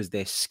 but because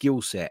their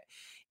skill set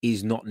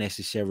is not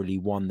necessarily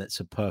one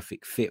that's a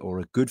perfect fit or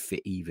a good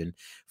fit even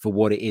for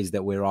what it is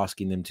that we're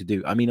asking them to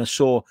do. I mean, I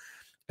saw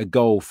a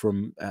goal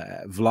from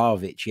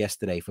Vlahovic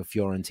yesterday for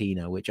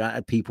Fiorentina, which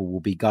people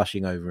will be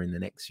gushing over in the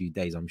next few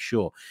days, I'm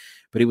sure.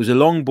 But it was a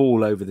long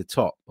ball over the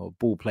top, or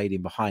ball played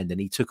in behind, and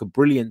he took a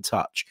brilliant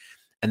touch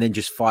and then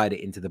just fired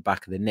it into the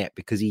back of the net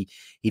because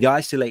he'd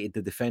isolated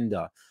the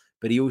defender,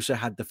 but he also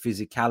had the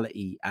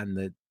physicality and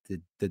the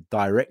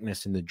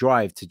directness and the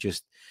drive to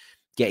just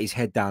get his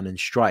head down and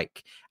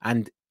strike.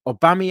 And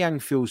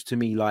Aubameyang feels to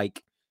me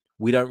like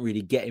we don't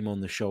really get him on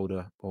the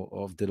shoulder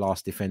of the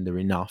last defender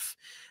enough.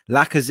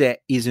 Lacazette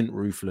isn't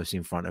ruthless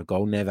in front of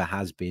goal, never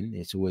has been.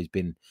 It's always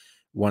been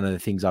one of the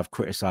things I've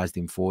criticised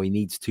him for. He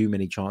needs too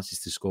many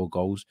chances to score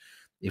goals,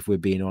 if we're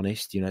being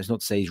honest. It's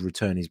not to say his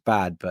return is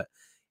bad, but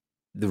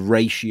the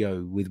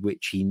ratio with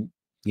which he,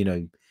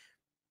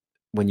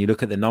 when you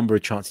look at the number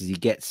of chances he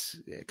gets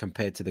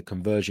compared to the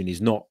conversion is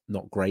not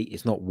great.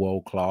 It's not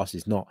world class.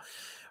 It's not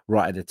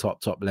right at the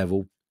top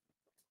level.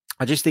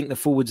 I just think the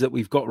forwards that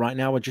we've got right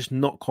now are just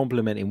not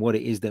complementing what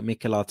it is that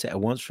Mikel Arteta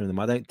wants from them.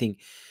 I don't think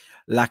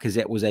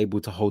Lacazette was able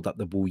to hold up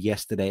the ball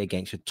yesterday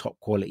against a top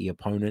quality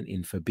opponent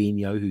in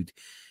Fabinho, who'd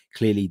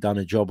clearly done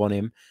a job on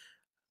him.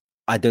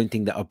 I don't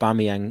think that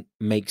Aubameyang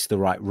makes the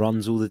right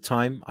runs all the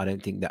time. I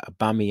don't think that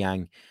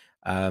Aubameyang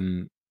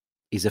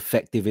is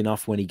effective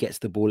enough when he gets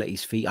the ball at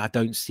his feet. I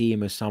don't see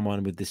him as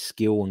someone with the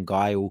skill and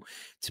guile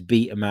to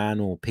beat a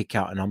man or pick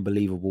out an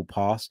unbelievable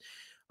pass.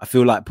 I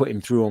feel like put him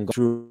through on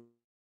through.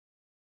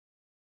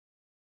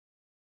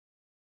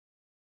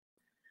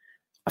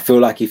 I feel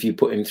like if you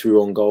put him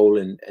through on goal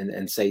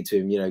and say to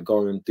him,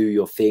 go and do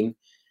your thing,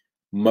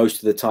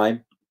 most of the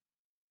time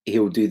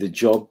he'll do the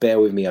job. Bear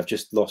with me, I've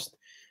just lost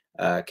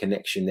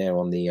connection there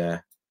on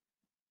the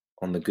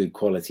good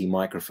quality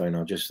microphone.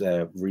 I'll just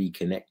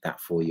reconnect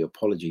that for you.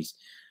 Apologies.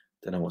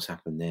 Don't know what's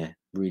happened there.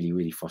 Really,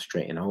 really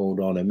frustrating. Hold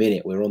on a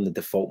minute. We're on the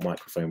default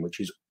microphone, which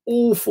is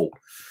awful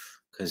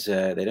because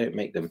they don't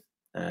make them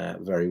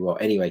very well.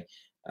 Anyway,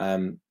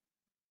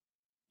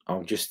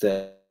 I'll just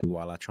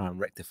while I try and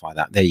rectify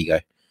that. There you go.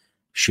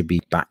 Should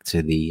be back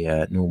to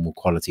the normal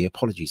quality.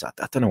 Apologies. I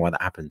don't know why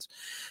that happens.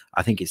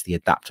 I think it's the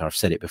adapter. I've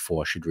said it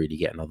before. I should really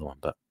get another one,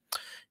 but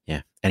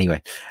yeah.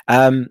 Anyway,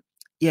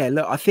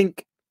 look, I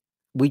think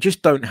we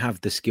just don't have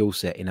the skill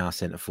set in our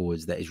centre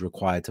forwards that is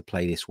required to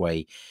play this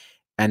way.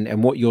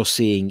 And what you're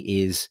seeing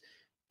is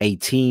a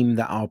team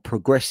that are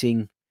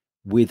progressing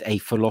with a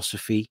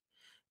philosophy,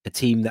 a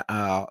team that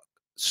are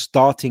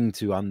starting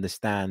to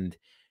understand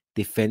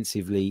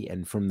defensively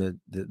and from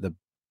the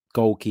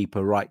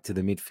goalkeeper right to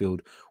the midfield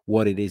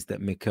what it is that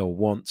Mikel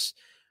wants,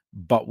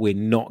 but we're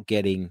not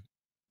getting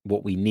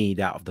what we need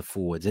out of the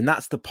forwards. And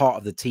that's the part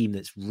of the team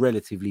that's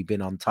relatively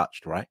been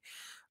untouched, right?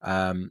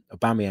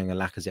 Aubameyang and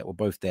Lacazette were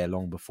both there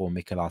long before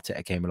Mikel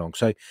Arteta came along.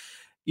 So,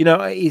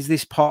 is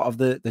this part of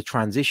the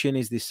transition?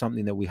 Is this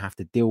something that we have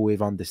to deal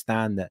with,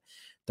 understand that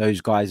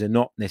those guys are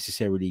not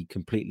necessarily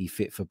completely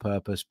fit for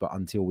purpose, but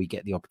until we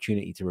get the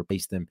opportunity to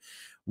replace them,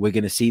 we're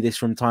going to see this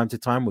from time to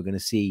time. We're going to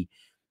see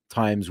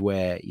times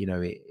where,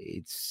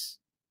 it's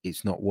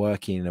not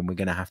working and we're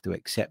going to have to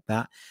accept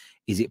that.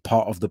 Is it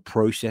part of the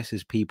process,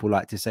 as people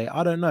like to say?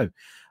 I don't know.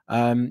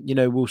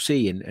 We'll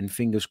see. And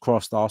fingers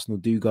crossed, Arsenal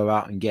do go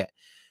out and get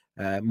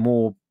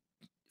more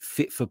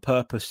fit for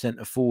purpose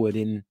centre forward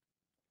in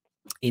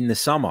the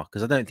summer,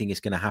 because I don't think it's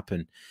going to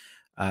happen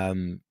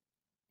in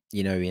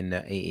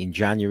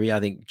January. I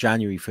think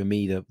January for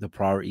me, the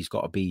priority's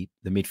got to be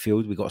the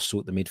midfield. We've got to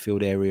sort the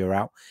midfield area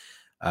out.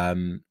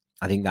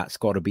 I think that's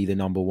got to be the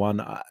number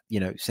one.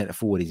 Centre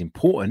forward is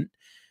important,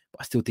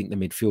 but I still think the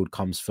midfield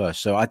comes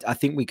first. So I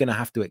think we're going to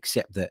have to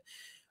accept that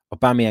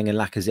Aubameyang and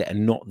Lacazette are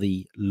not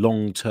the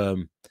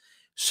long-term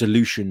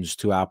solutions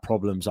to our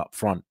problems up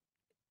front,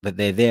 but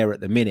they're there at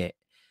the minute.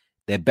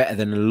 They're better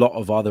than a lot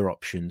of other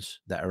options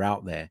that are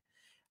out there.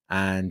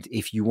 And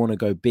if you want to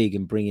go big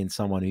and bring in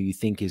someone who you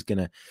think is going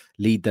to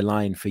lead the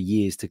line for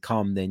years to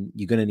come, then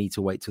you're going to need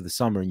to wait till the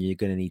summer and you're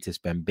going to need to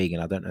spend big.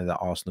 And I don't know that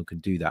Arsenal can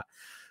do that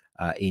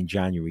in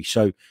January.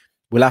 So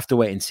we'll have to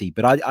wait and see.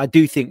 But I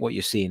do think what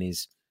you're seeing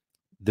is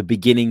the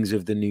beginnings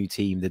of the new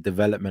team, the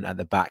development at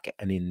the back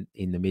and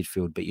in the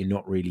midfield, but you're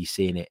not really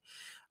seeing it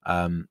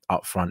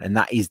up front. And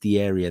that is the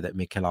area that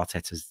Mikel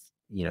Arteta's,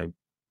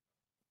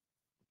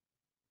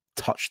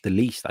 touched the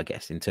least, I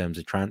guess, in terms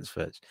of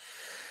transfers.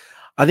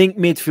 I think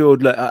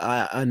midfield,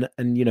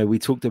 we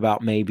talked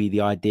about maybe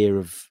the idea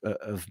of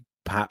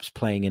perhaps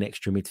playing an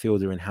extra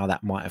midfielder and how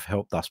that might have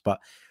helped us. But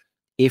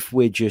if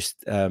we're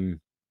just, if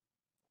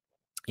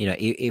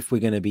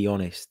we're going to be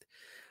honest,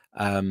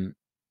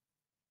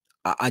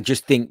 I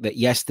just think that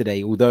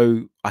yesterday,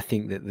 although I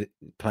think that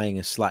playing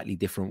a slightly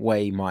different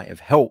way might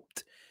have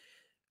helped,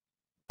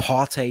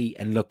 Partey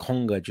and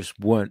Lokonga just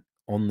weren't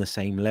on the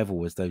same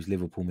level as those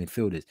Liverpool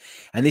midfielders.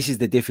 And this is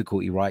the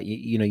difficulty, right?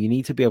 You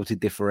need to be able to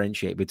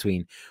differentiate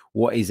between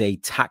what is a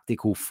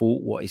tactical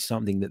fault, what is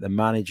something that the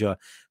manager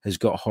has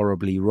got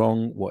horribly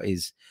wrong, what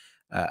is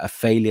a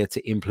failure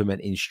to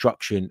implement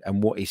instruction,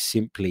 and what is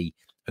simply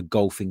a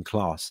golfing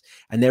class.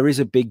 And there is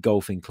a big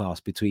golfing class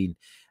between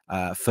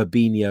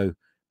Fabinho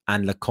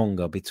and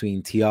Lokonga,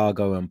 between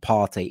Thiago and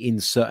Partey in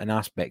certain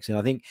aspects. And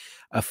I think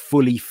a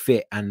fully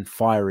fit and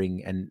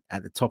firing and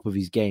at the top of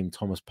his game,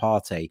 Thomas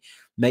Partey,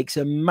 makes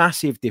a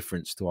massive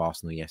difference to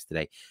Arsenal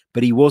yesterday.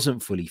 But he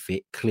wasn't fully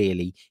fit,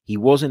 clearly. He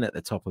wasn't at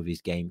the top of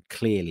his game,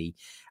 clearly.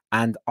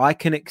 And I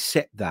can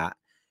accept that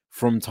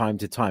from time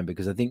to time,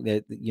 because I think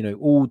that,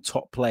 all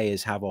top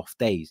players have off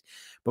days.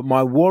 But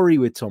my worry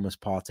with Thomas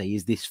Partey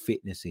is this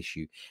fitness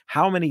issue.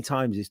 How many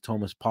times is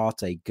Thomas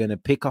Partey going to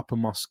pick up a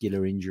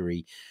muscular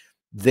injury,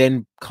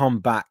 then come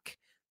back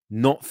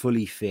not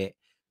fully fit,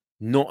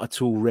 not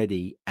at all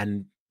ready,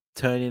 and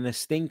turn in a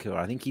stinker?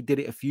 I think he did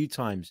it a few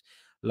times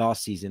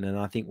last season, and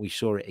I think we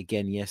saw it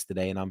again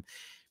yesterday. And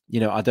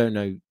I don't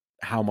know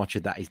how much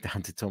of that is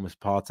down to Thomas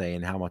Partey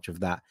and how much of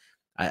that,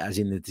 as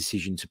in the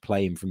decision to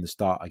play him from the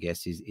start, I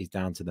guess, is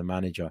down to the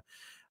manager.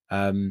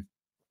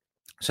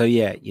 So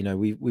yeah,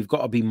 we've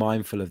got to be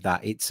mindful of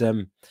that. It's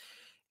a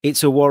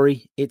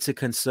worry, it's a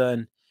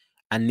concern.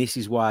 And this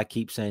is why I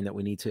keep saying that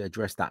we need to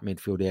address that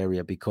midfield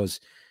area, because,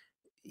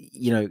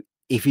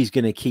 if he's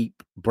going to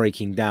keep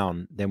breaking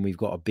down, then we've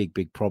got a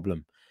big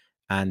problem.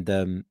 And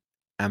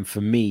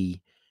for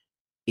me,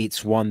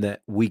 it's one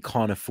that we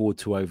can't afford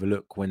to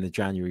overlook when the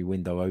January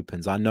window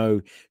opens. I know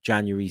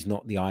January's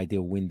not the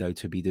ideal window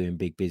to be doing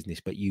big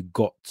business, but you've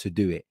got to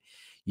do it.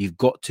 You've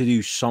got to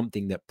do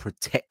something that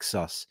protects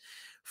us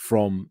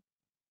from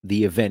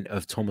the event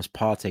of Thomas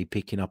Partey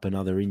picking up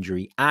another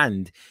injury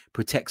and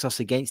protects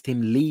us against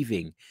him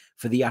leaving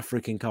for the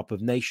African Cup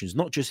of Nations.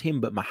 Not just him,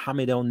 but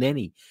Mohamed El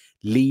Neni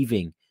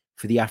leaving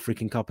for the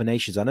African Cup of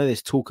Nations. I know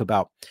there's talk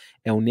about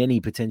El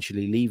Neni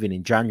potentially leaving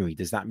in January.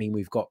 Does that mean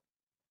we've got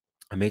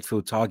a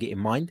midfield target in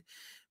mind?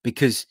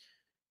 Because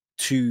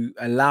to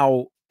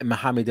allow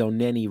Mohamed El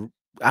Neni,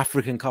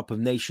 African Cup of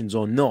Nations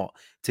or not,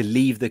 to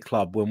leave the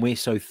club when we're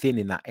so thin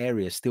in that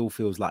area still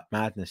feels like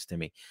madness to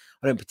me.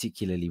 I don't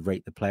particularly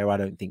rate the player. I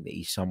don't think that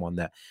he's someone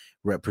that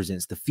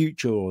represents the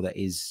future or that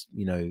is,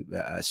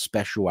 a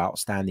special,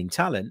 outstanding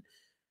talent.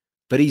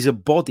 But he's a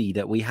body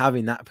that we have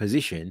in that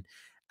position.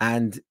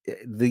 And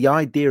the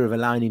idea of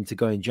allowing him to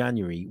go in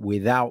January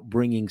without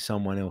bringing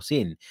someone else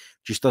in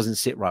just doesn't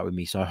sit right with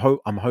me.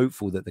 So I'm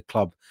hopeful that the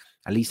club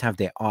at least have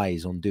their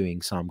eyes on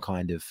doing some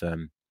kind of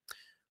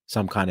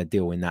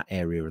deal in that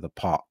area of the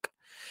park.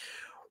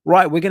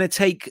 Right, we're going to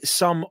take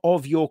some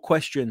of your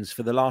questions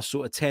for the last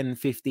sort of 10,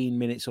 15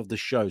 minutes of the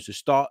show. So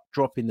start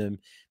dropping them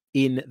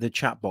in the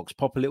chat box.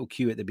 Pop a little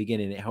cue at the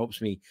beginning. It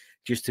helps me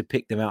just to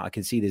pick them out. I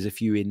can see there's a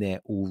few in there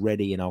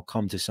already, and I'll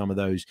come to some of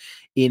those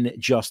in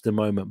just a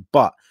moment.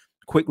 But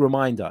quick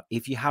reminder,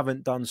 if you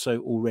haven't done so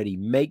already,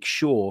 make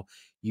sure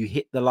you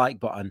hit the like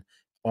button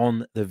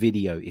on the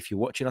video. If you're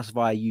watching us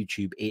via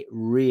YouTube, it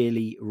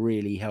really,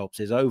 really helps.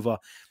 There's over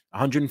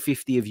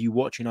 150 of you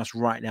watching us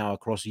right now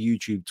across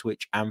YouTube,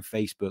 Twitch, and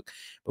Facebook,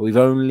 but we've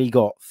only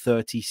got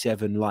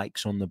 37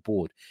 likes on the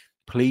board.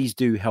 Please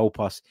do help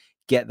us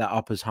get that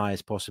up as high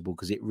as possible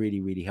because it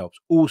really, really helps.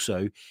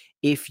 Also,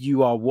 if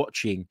you are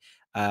watching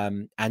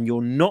and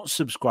you're not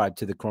subscribed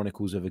to the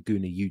Chronicles of a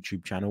Gooner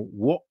YouTube channel,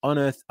 what on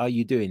earth are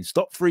you doing?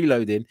 Stop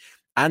freeloading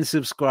and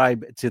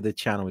subscribe to the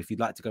channel. If you'd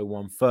like to go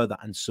one further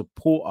and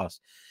support us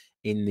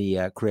in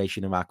the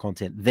creation of our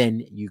content,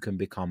 then you can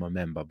become a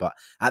member. But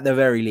at the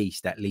very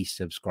least, at least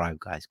subscribe,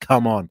 guys.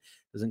 Come on.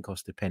 Doesn't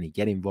cost a penny.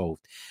 Get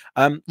involved.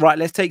 Right,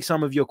 let's take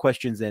some of your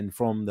questions then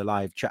from the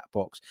live chat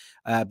box.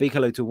 Big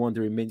hello to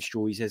Wandering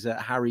Minstrel. He says,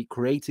 Harry,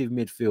 creative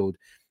midfield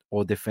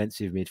or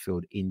defensive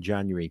midfield in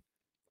January?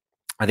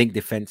 I think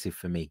defensive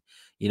for me.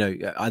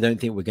 I don't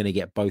think we're going to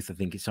get both. I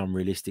think it's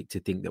unrealistic to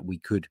think that we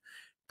could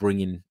bring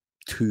in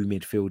two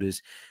midfielders.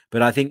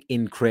 But I think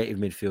in creative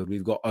midfield,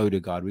 we've got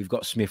Odegaard, we've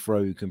got Smith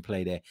Rowe who can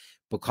play there.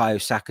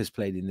 Bukayo Saka's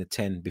played in the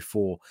 10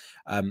 before.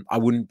 I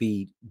wouldn't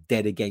be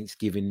dead against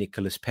giving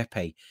Nicolas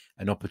Pepe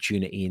an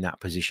opportunity in that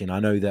position. I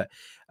know that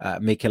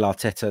Mikel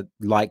Arteta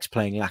likes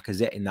playing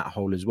Lacazette in that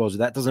hole as well. So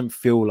that doesn't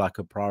feel like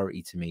a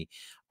priority to me.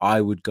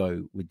 I would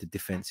go with the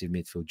defensive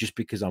midfield just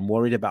because I'm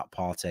worried about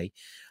Partey.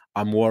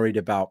 I'm worried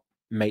about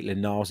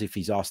Maitland-Niles if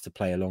he's asked to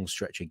play a long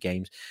stretch of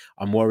games.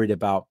 I'm worried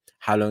about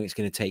how long it's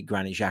going to take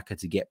Granit Xhaka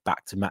to get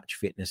back to match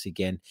fitness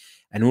again.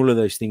 And all of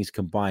those things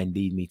combined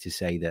lead me to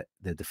say that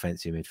the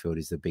defensive midfield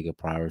is the bigger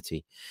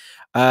priority.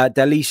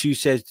 Dalisu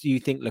says, do you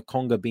think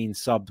Lokonga being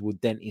subbed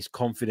would dent his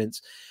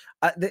confidence?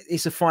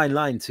 It's a fine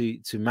line to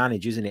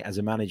manage, isn't it? As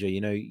a manager,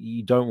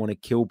 you don't want to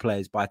kill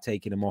players by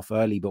taking them off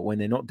early, but when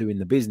they're not doing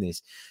the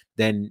business,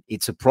 then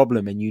it's a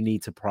problem and you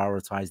need to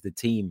prioritize the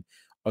team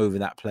over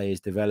that player's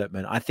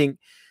development. I think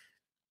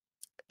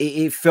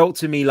it felt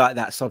to me like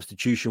that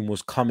substitution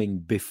was coming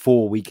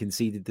before we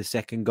conceded the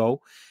second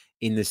goal,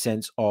 in the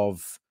sense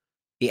of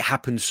it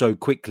happened so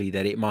quickly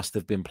that it must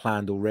have been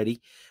planned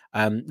already.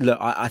 Look,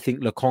 I think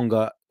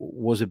Lokonga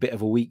was a bit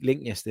of a weak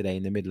link yesterday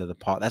in the middle of the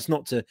park. That's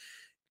not to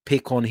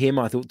pick on him.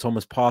 I thought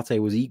Thomas Partey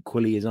was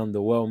equally as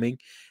underwhelming.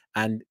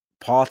 And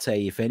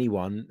Partey, if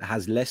anyone,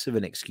 has less of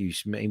an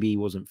excuse. Maybe he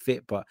wasn't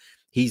fit, but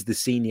he's the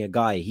senior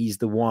guy. He's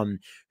the one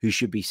who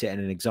should be setting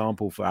an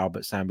example for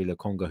Albert Sambi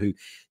Lokonga, who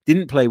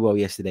didn't play well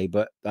yesterday.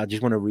 But I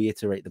just want to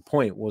reiterate the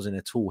point, wasn't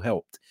at all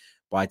helped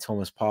by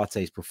Thomas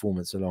Partey's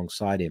performance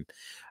alongside him.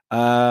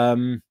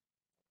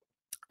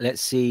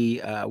 Let's see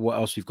what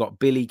else we've got.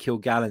 Billy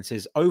Kilgallen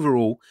says,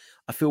 overall,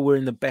 I feel we're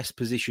in the best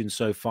position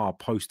so far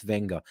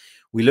post-Wenger.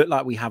 We look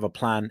like we have a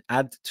plan.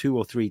 Add 2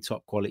 or 3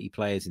 top quality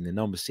players in the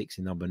number 6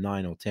 and number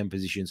 9 or 10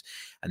 positions,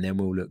 and then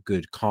we'll look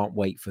good. Can't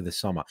wait for the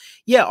summer.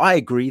 Yeah, I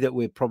agree that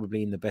we're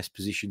probably in the best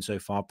position so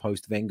far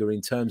post-Wenger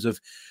in terms of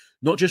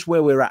not just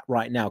where we're at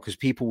right now, because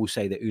people will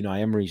say that Unai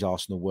Emery's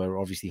Arsenal were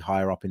obviously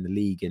higher up in the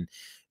league and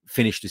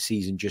finished the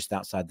season just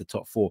outside the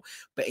top 4,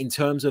 but in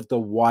terms of the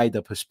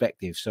wider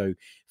perspective, so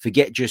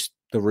forget just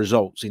the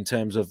results in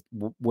terms of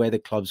where the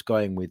club's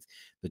going with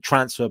the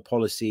transfer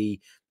policy,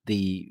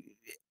 the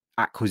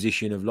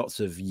acquisition of lots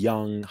of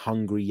young,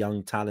 hungry,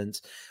 young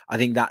talents. I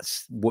think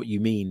that's what you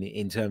mean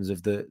in terms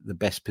of the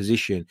best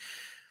position.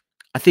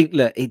 I think,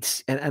 look,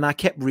 it's, and I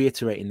kept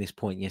reiterating this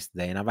point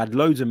yesterday, and I've had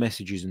loads of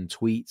messages and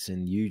tweets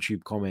and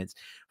YouTube comments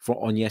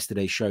on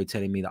yesterday's show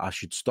telling me that I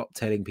should stop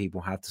telling people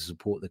how to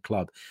support the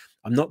club.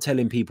 I'm not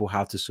telling people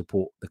how to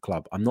support the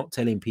club. I'm not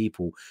telling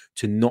people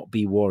to not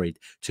be worried,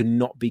 to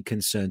not be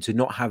concerned, to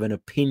not have an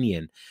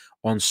opinion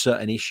on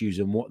certain issues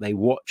and what they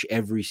watch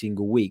every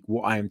single week.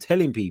 What I am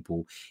telling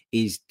people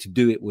is to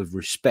do it with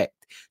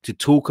respect, to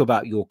talk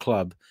about your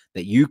club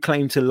that you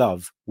claim to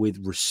love with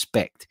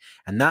respect.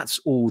 And that's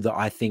all that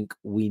I think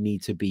we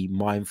need to be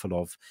mindful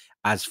of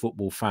as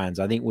football fans.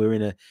 I think we're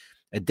in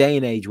a day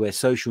and age where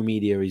social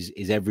media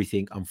is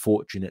everything,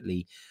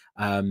 unfortunately.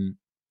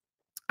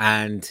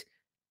 And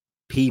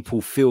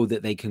people feel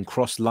that they can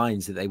cross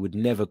lines that they would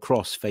never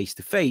cross face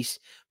to face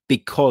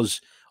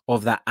because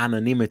of that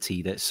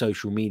anonymity that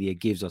social media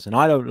gives us. And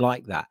I don't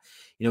like that.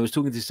 You know, I was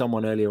talking to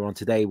someone earlier on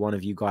today, one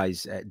of you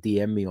guys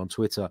DM me on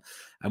Twitter,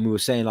 and we were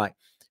saying, like,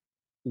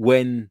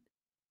 when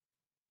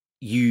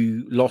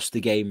you lost the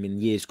game in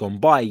years gone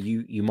by,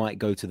 you might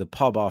go to the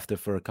pub after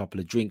for a couple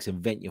of drinks and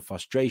vent your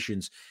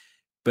frustrations,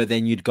 but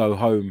then you'd go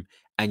home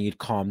and you'd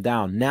calm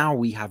down. Now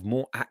we have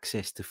more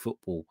access to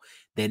football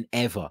than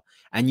ever.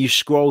 And you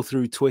scroll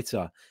through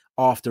Twitter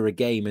after a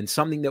game, and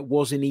something that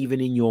wasn't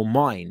even in your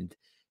mind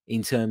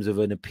in terms of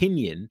an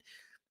opinion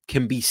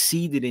can be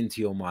seeded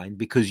into your mind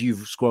because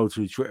you've scrolled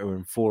through Twitter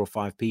and 4 or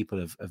 5 people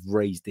have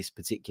raised this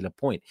particular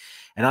point.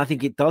 And I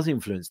think it does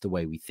influence the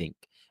way we think.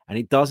 And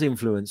it does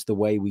influence the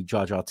way we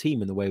judge our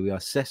team and the way we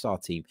assess our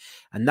team.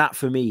 And that,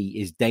 for me,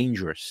 is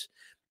dangerous.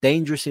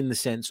 Dangerous in the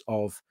sense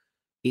of,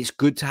 it's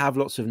good to have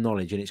lots of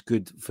knowledge and it's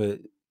good for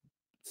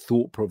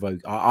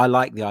thought-provoking. I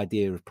like the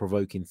idea of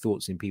provoking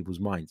thoughts in people's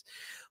minds.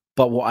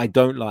 But what I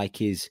don't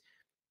like is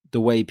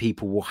the way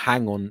people will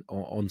hang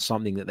on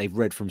something that they've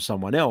read from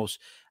someone else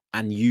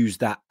and use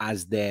that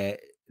as the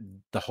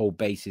whole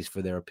basis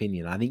for their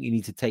opinion. I think you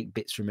need to take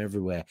bits from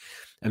everywhere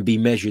and be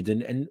measured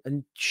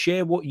and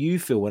share what you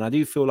feel. And I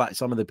do feel like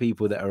some of the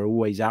people that are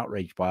always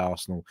outraged by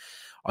Arsenal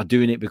are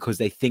doing it because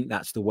they think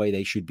that's the way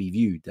they should be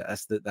viewed.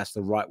 That's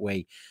the right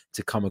way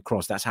to come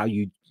across. That's how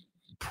you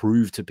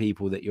prove to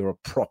people that you're a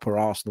proper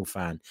Arsenal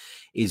fan,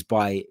 is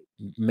by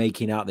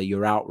making out that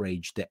you're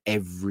outraged at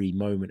every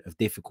moment of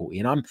difficulty.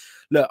 And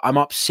I'm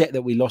upset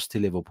that we lost to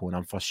Liverpool, and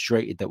I'm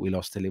frustrated that we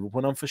lost to Liverpool,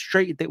 and I'm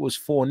frustrated that it was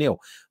 4-0.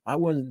 I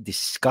wasn't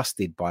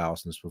disgusted by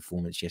Arsenal's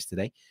performance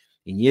yesterday.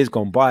 In years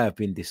gone by, I've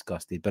been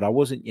disgusted, but I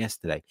wasn't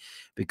yesterday,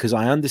 because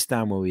I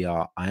understand where we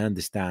are. I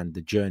understand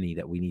the journey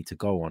that we need to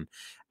go on,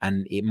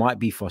 and it might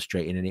be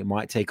frustrating and it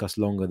might take us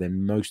longer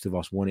than most of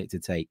us want it to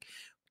take,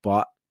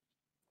 but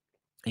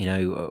you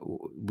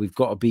know, we've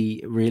got to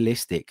be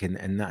realistic,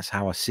 and that's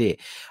how I see it.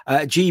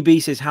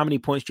 GB says, how many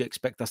points do you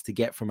expect us to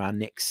get from our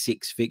next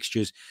 6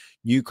 fixtures?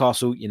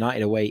 Newcastle,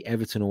 United away,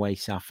 Everton away,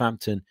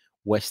 Southampton,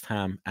 West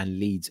Ham,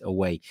 and Leeds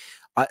away.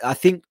 I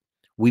think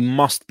we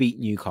must beat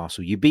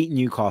Newcastle. You beat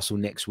Newcastle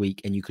next week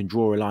and you can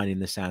draw a line in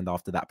the sand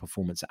after that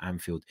performance at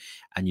Anfield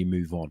and you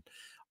move on.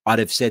 I'd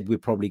have said we're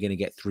probably going to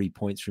get 3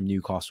 points from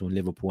Newcastle and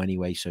Liverpool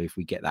anyway, so if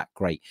we get that,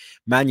 great.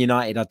 Man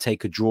United, I'd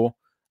take a draw.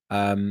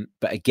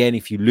 But again,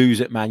 if you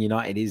lose at Man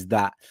United, is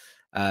that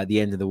the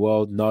end of the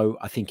world? No.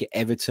 I think at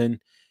Everton,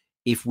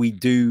 if we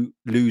do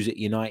lose at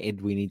United,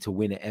 we need to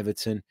win at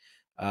Everton.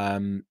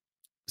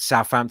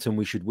 Southampton,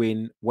 we should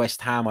win.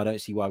 West Ham, I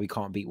don't see why we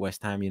can't beat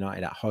West Ham.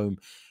 United at home.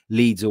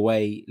 Leeds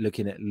away,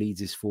 looking at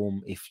Leeds'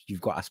 form, if you've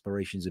got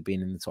aspirations of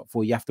being in the top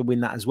 4, you have to win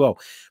that as well.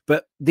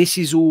 But this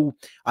is all,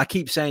 I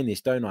keep saying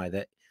this, don't I,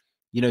 that,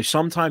 you know,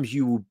 sometimes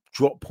you will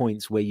drop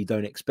points where you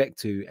don't expect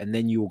to, and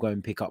then you will go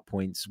and pick up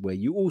points where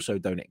you also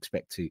don't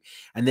expect to.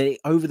 And then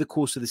over the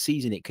course of the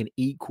season, it can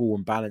equal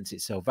and balance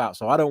itself out.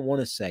 So I don't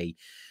want to say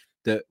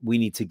that we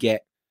need to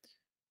get,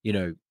 you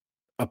know,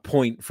 a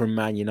point from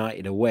Man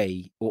United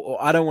away,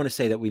 or I don't want to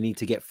say that we need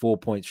to get 4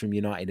 points from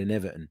United and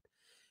Everton,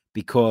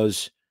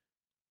 because,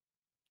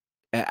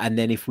 and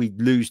then if we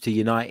lose to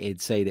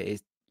United, say that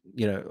it's,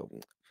 you know,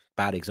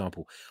 bad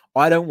example.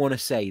 I don't want to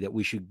say that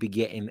we should be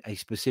getting a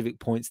specific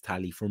points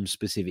tally from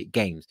specific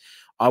games.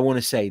 I want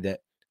to say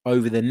that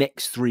over the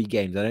next 3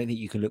 games, I don't think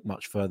you can look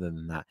much further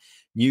than that.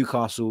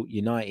 Newcastle,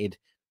 United,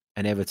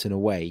 and Everton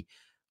away,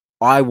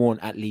 I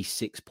want at least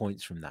 6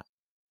 points from that.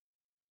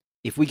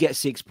 If we get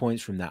 6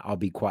 points from that, I'll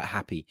be quite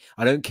happy.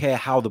 I don't care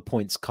how the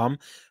points come.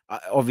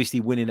 Obviously,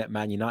 winning at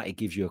Man United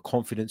gives you a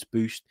confidence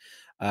boost.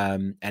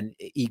 And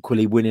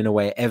equally, winning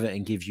away at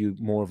Everton gives you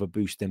more of a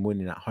boost than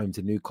winning at home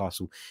to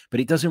Newcastle. But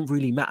it doesn't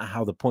really matter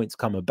how the points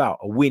come about.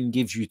 A win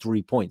gives you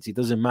 3 points. It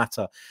doesn't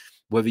matter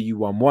whether you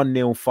won 1-0,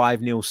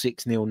 5-0,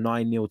 6-0,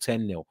 9-0,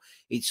 10-0.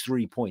 It's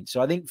 3 points.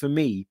 So I think for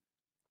me,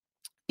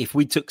 if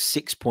we took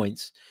 6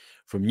 points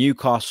from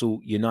Newcastle,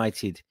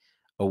 United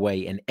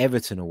away and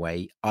Everton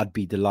away, I'd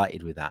be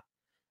delighted with that.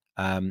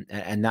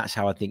 And that's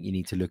how I think you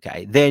need to look at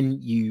it. Then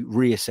you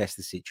reassess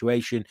the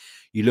situation.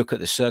 You look at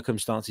the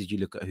circumstances. You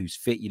look at who's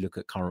fit. You look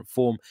at current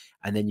form.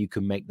 And then you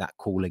can make that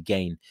call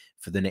again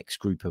for the next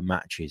group of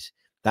matches.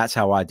 That's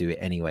how I do it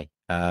anyway.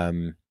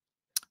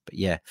 But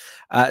yeah,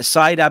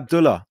 Said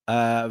Abdullah,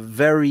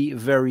 very,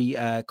 very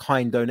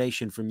kind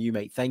donation from you,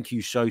 mate. Thank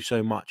you so,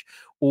 so much.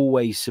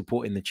 Always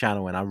supporting the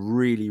channel, and I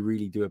really,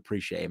 really do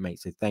appreciate it, mate.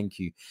 So thank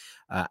you,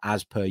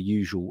 as per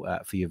usual,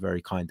 for your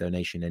very kind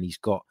donation. And he's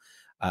got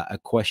a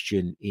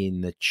question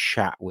in the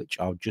chat, which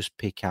I'll just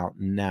pick out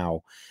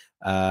now.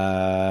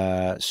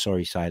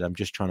 Sorry, Said, I'm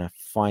just trying to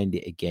find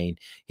it again.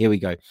 Here we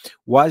go.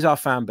 Why is our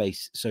fan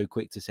base so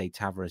quick to say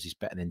Tavares is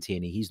better than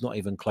Tierney? He's not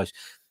even close.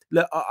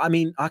 Look, I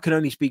mean, I can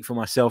only speak for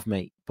myself,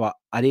 mate, but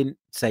I didn't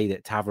say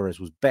that Tavares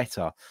was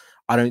better.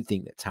 I don't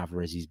think that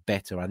Tavares is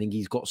better. I think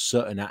he's got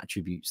certain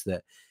attributes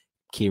that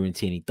Kieran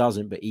Tierney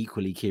doesn't, but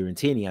equally Kieran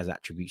Tierney has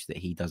attributes that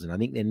he doesn't. I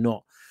think they're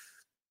not,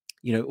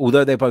 you know,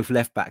 although they're both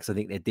left backs, I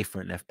think they're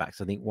different left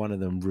backs. I think one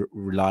of them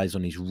relies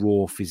on his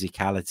raw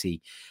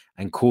physicality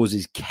and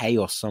causes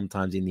chaos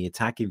sometimes in the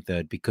attacking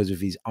third because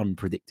of his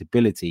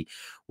unpredictability,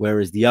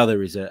 whereas the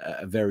other is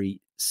a very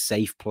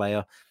safe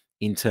player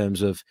in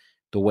terms of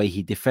the way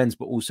he defends,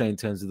 but also in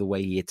terms of the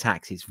way he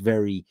attacks. It's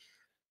very,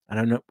 I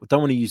don't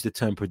want to use the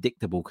term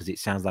predictable because it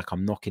sounds like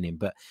I'm knocking him,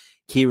 but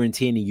Kieran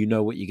Tierney, you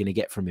know what you're going to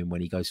get from him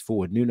when he goes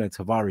forward. Nuno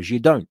Tavares, you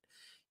don't.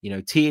 You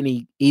know,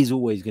 Tierney is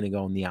always going to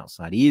go on the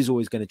outside. He is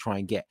always going to try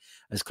and get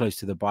as close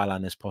to the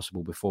byline as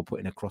possible before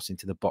putting a cross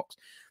into the box.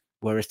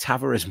 Whereas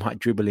Tavares might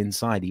dribble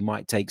inside. He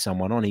might take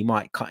someone on. He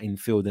might cut in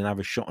field and have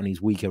a shot on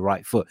his weaker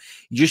right foot.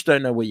 You just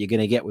don't know what you're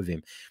going to get with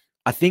him.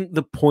 I think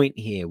the point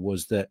here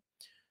was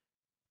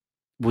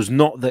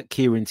not that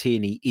Kieran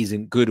Tierney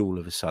isn't good all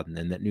of a sudden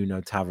and that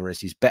Nuno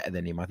Tavares is better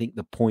than him. I think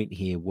the point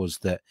here was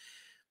that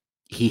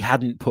he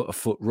hadn't put a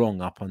foot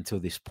wrong up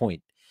until this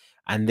point.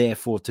 And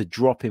therefore, to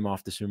drop him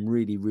after some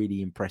really,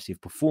 really impressive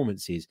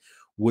performances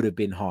would have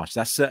been harsh.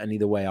 That's certainly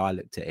the way I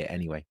looked at it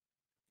anyway.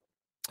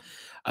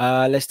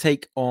 Let's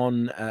take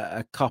on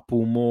a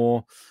couple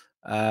more.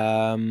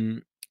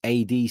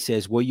 AD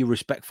says, were you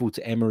respectful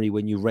to Emery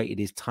when you rated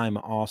his time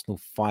at Arsenal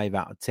 5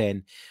 out of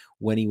 10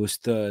 when he was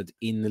third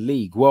in the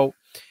league? Well,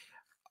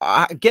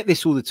 I get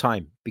this all the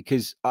time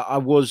because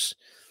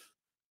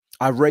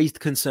I raised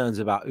concerns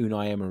about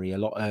Unai Emery a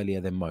lot earlier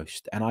than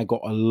most, and I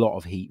got a lot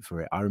of heat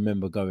for it. I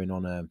remember going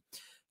on an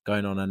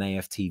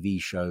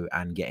AFTV show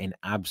and getting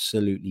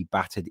absolutely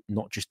battered,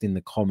 not just in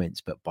the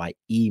comments, but by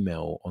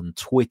email on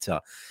Twitter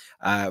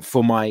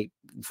for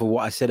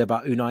what I said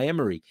about Unai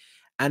Emery.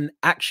 And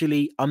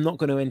actually, I'm not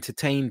going to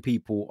entertain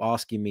people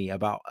asking me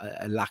about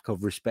a lack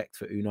of respect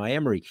for Unai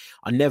Emery.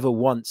 I never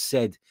once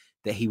said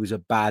that he was a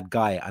bad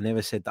guy. I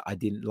never said that I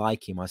didn't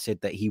like him. I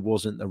said that he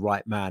wasn't the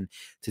right man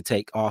to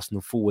take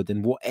Arsenal forward.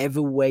 And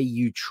whatever way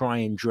you try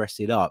and dress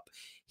it up,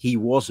 he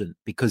wasn't,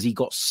 because he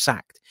got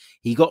sacked.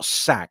 He got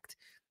sacked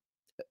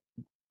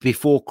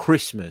before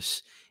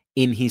Christmas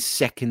in his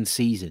second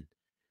season.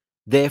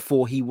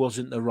 Therefore, he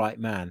wasn't the right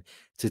man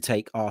to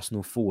take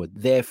Arsenal forward.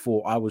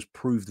 Therefore, I was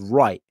proved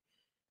right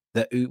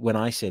that when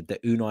I said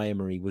that Unai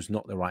Emery was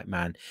not the right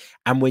man.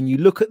 And when you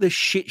look at the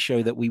shit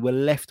show that we were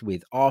left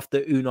with after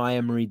Unai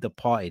Emery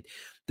departed,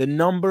 the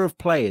number of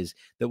players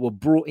that were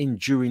brought in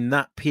during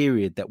that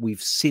period that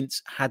we've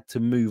since had to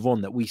move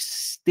on, that we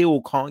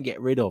still can't get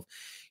rid of.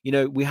 You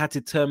know, we had to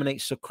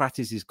terminate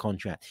Socrates'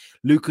 contract.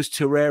 Lucas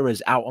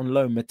Torreira's out on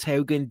loan.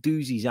 Matteo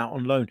Guendouzi's out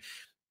on loan.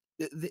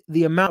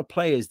 The amount of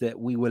players that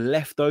we were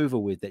left over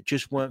with that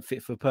just weren't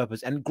fit for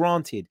purpose. And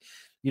granted,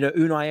 you know,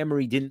 Unai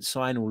Emery didn't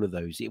sign all of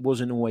those. It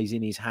wasn't always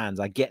in his hands.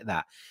 I get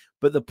that.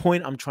 But the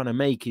point I'm trying to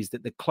make is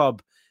that the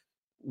club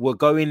were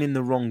going in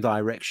the wrong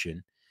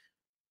direction.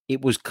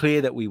 It was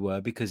clear that we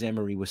were, because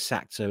Emery was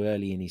sacked so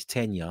early in his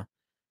tenure,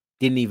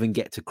 didn't even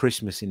get to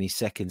Christmas in his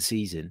second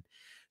season.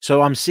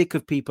 So I'm sick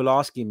of people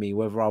asking me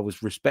whether I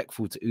was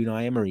respectful to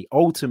Unai Emery.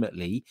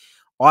 Ultimately,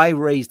 I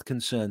raised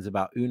concerns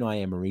about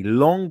Unai Emery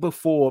long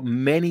before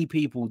many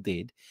people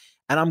did.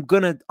 And I'm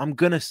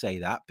gonna say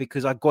that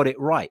because I got it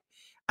right.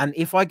 And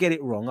if I get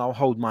it wrong, I'll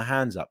hold my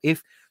hands up.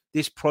 If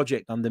this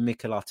project under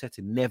Mikel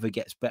Arteta never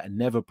gets better,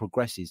 never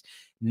progresses,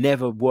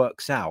 never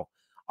works out,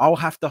 I'll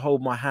have to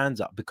hold my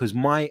hands up, because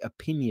my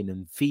opinion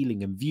and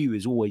feeling and view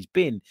has always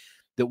been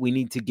that we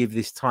need to give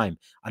this time.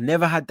 I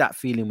never had that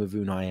feeling with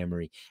Unai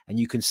Emery. And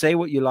you can say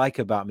what you like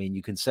about me, and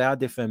you can say I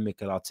defend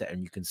Mikel Arteta,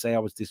 and you can say I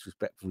was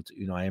disrespectful to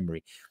Unai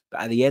Emery.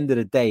 But at the end of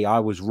the day, I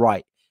was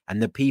right. And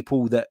the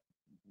people that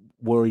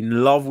were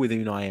in love with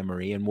Unai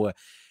Emery and were,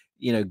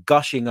 you know,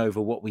 gushing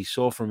over what we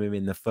saw from him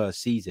in the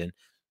first season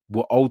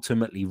were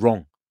ultimately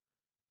wrong.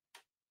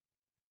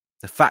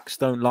 The facts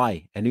don't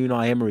lie. And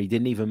Unai Emery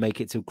didn't even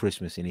make it till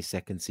Christmas in his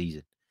second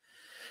season.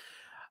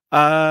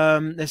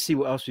 Let's see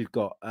what else we've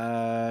got.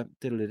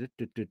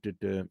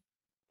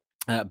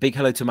 Big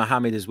hello to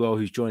Mohammed as well,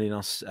 who's joining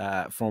us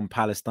from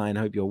Palestine.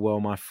 Hope you're well,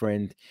 my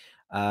friend.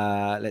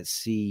 Let's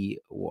see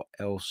what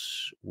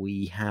else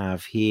we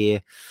have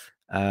here.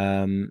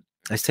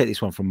 Let's take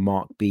this one from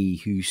Mark B,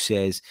 who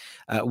says,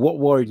 what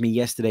worried me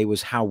yesterday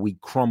was how we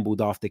crumbled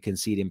after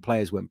conceding.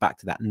 Players went back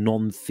to that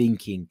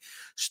non-thinking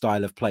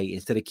style of play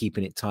instead of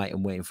keeping it tight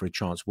and waiting for a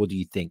chance. What do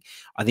you think?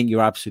 I think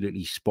you're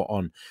absolutely spot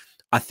on.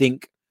 I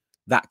think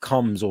that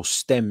comes or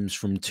stems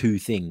from two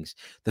things.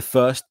 The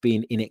first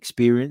being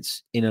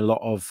inexperience in a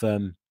lot of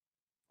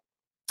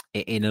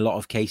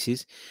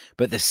cases,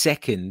 but the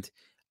second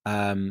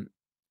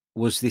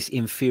was this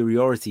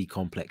inferiority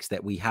complex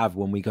that we have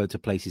when we go to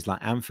places like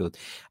Anfield.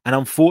 And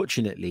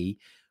unfortunately,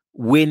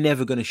 we're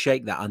never going to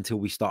shake that until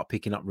we start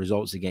picking up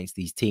results against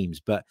these teams.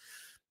 But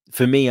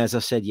for me, as I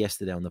said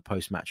yesterday on the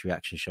post-match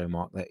reaction show,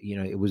 Mark, that,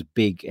 it was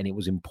big and it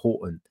was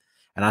important.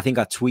 And I think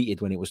I tweeted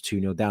when it was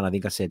 2-0 down, I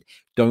think I said,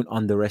 don't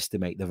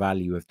underestimate the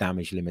value of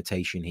damage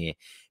limitation here.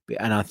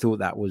 And I thought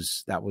that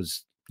was,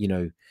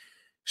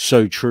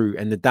 so true.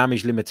 And the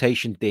damage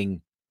limitation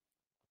thing,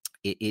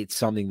 it's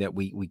something that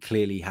we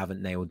clearly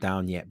haven't nailed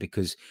down yet,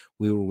 because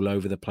we were all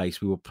over the place.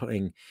 We were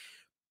putting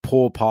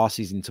poor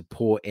passes into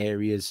poor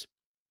areas.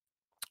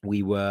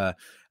 We were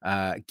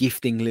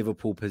gifting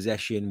Liverpool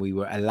possession. We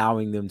were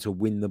allowing them to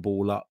win the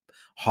ball up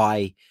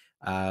high,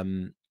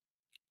 and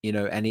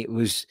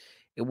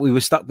we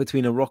were stuck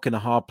between a rock and a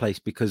hard place,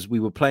 because we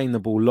were playing the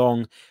ball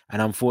long,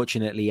 and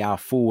unfortunately our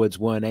forwards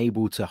weren't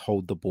able to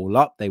hold the ball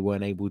up. They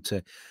weren't able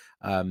to,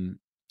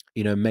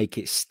 make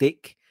it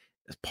stick.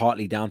 It's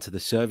partly down to the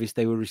service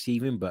they were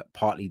receiving, but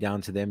partly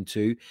down to them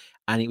too.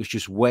 And it was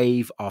just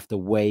wave after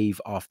wave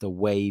after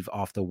wave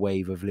after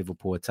wave of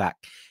Liverpool attack,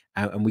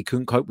 and we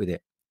couldn't cope with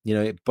it.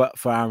 But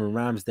for Aaron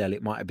Ramsdale,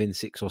 it might have been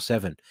 6 or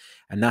 7.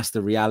 And that's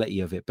the reality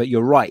of it. But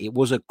you're right. It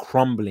was a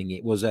crumbling.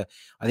 I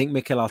think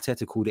Mikel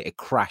Arteta called it a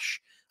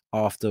crash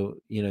after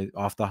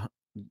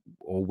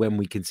or when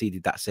we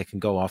conceded that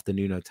second goal after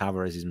Nuno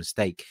Tavares'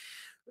 mistake.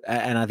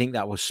 And I think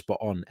that was spot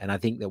on. And I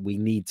think that we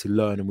need to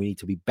learn and we need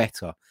to be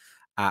better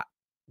at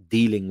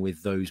dealing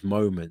with those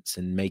moments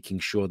and making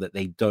sure that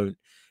they don't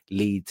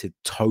lead to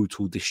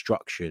total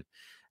destruction.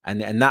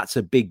 And that's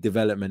a big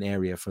development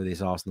area for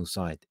this Arsenal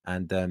side.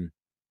 And,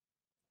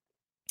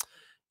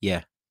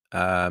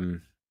 I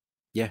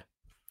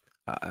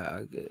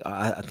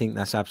think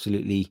that's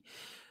absolutely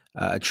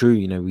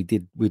true.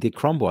 We did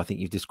crumble. I think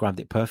you've described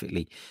it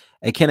perfectly.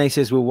 Kene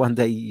says, "Will one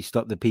day you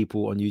stop the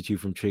people on YouTube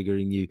from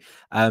triggering you?"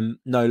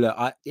 No,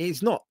 look,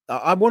 it's not.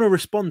 I want to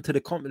respond to the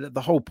comment.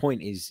 The whole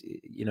point is,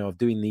 of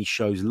doing these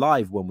shows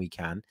live when we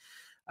can,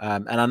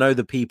 and I know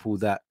the people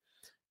that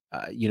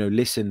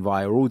listen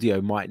via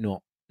audio might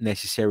not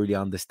necessarily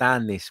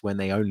understand this when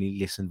they only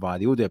listen via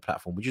the audio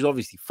platform, which is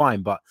obviously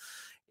fine, but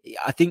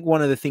I think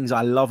one of the things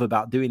I love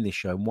about doing this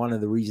show, and one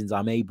of the reasons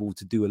I'm able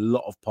to do a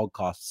lot of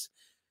podcasts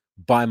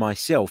by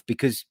myself,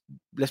 because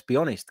let's be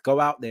honest, go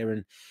out there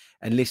and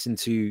listen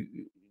to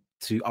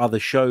other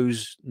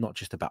shows, not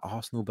just about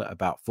Arsenal, but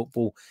about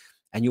football.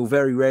 And you'll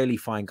very rarely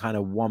find kind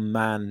of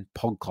one-man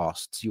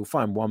podcasts. You'll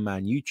find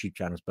one-man YouTube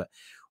channels, but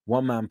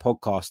one-man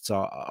podcasts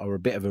are a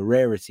bit of a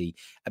rarity.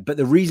 But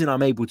the reason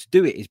I'm able to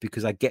do it is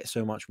because I get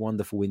so much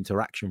wonderful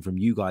interaction from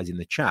you guys in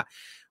the chat.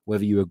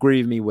 Whether you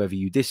agree with me, whether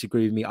you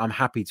disagree with me, I'm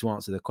happy to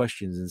answer the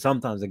questions. And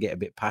sometimes I get a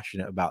bit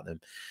passionate about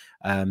them.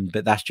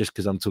 But that's just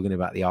because I'm talking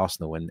about the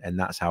Arsenal, and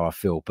that's how I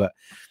feel. But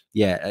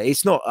yeah,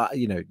 it's not,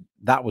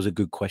 that was a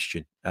good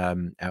question,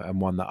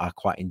 and one that I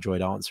quite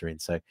enjoyed answering.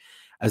 So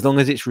as long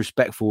as it's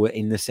respectful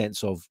in the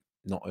sense of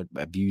not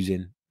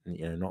abusing,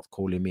 not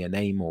calling me a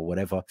name or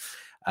whatever,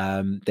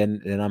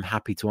 then I'm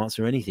happy to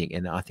answer anything.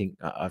 And I think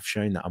I've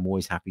shown that I'm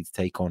always happy to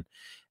take on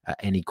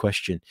any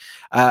question.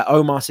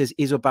 Omar says,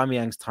 is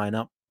Aubameyang's time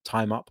up?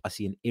 I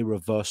see an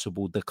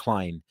irreversible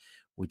decline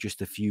with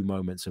just a few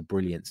moments of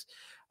brilliance.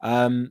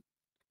 Look,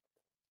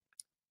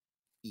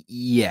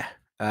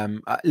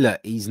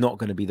 he's not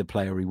going to be the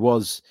player he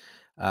was.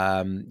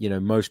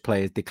 Most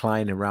players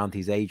decline around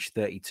his age.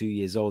 32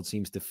 years old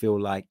seems to feel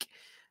like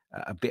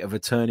a bit of a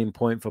turning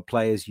point for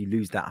players. You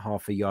lose that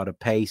half a yard of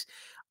pace.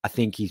 I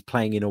think he's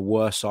playing in a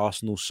worse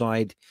Arsenal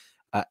side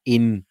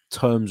in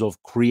terms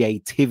of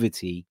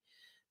creativity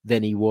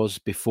than he was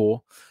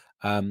before.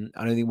 I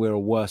don't think we're a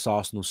worse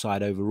Arsenal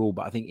side overall,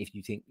 but I think if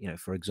you think,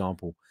 for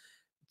example,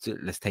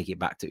 let's take it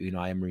back to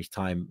Unai Emery's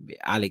time,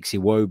 Alex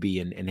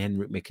Iwobi and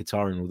Henrik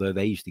Mkhitaryan, although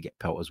they used to get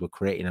pelters, were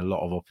creating a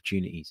lot of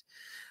opportunities.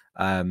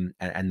 And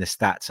the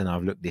stats, and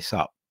I've looked this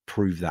up,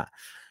 prove that.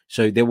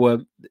 So there were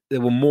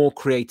more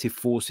creative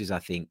forces, I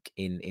think,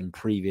 in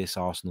previous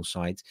Arsenal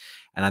sides.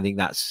 And I think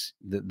that's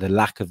the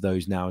lack of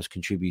those now has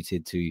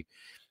contributed to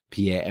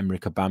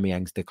Pierre-Emerick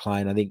Aubameyang's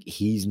decline. I think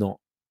he's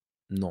not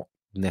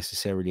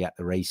necessarily at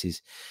the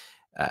races.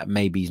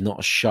 Maybe he's not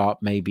as sharp.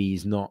 Maybe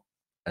he's not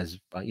as,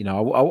 I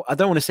don't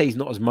want to say he's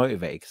not as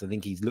motivated, because I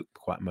think he's looked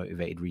quite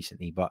motivated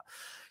recently. But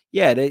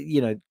yeah,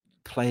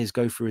 players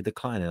go through a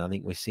decline, and I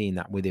think we're seeing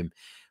that with him.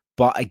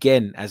 But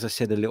again, as I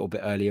said a little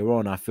bit earlier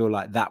on, I feel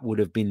like that would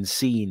have been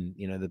seen,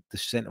 the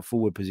centre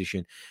forward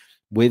position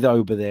with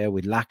Oba there,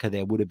 with Laka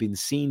there, would have been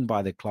seen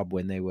by the club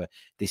when they were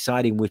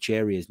deciding which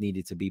areas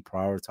needed to be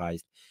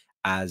prioritised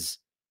as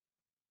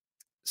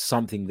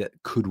something that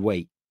could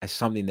wait, as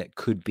something that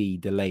could be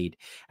delayed.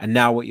 And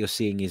now what you're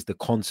seeing is the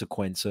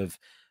consequence of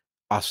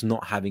us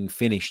not having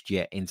finished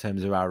yet in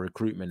terms of our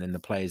recruitment and the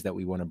players that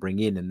we want to bring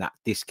in, and that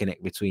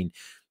disconnect between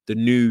the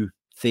new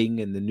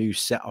thing and the new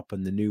setup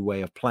and the new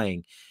way of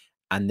playing,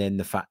 and then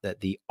the fact that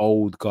the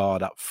old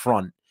guard up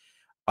front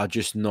are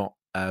just not,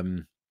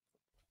 are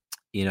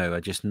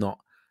just not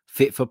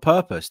fit for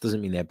purpose.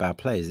 Doesn't mean they're bad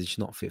players. They're just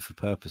not fit for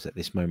purpose at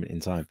this moment in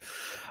time.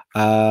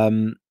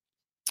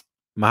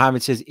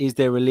 Mohammed says, is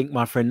there a link,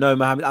 my friend? No,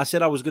 Mohammed, I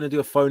said I was going to do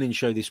a phone-in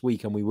show this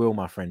week, and we will,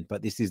 my friend,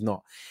 but this is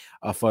not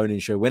a phone-in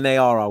show. When they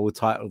are, I will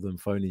title them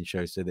phone-in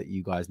show so that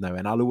you guys know,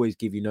 and I'll always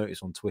give you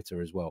notice on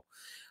Twitter as well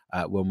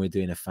when we're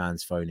doing a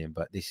fans phone-in,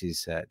 but this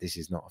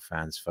is not a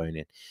fans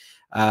phone-in.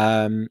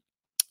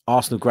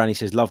 Arsenal Granny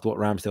says, loved what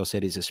Ramsdale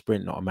said. It's a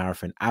sprint, not a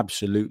marathon.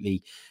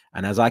 Absolutely.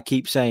 And as I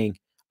keep saying,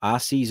 our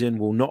season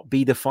will not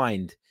be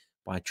defined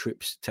by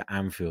trips to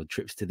Anfield,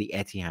 trips to the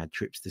Etihad,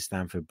 trips to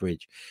Stamford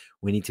Bridge.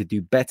 We need to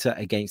do better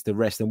against the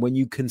rest. And when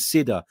you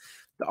consider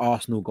that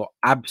Arsenal got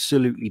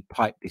absolutely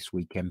piped this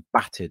weekend,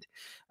 battered,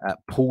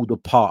 pulled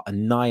apart,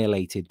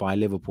 annihilated by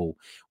Liverpool,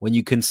 when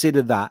you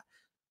consider that,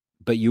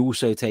 but you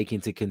also take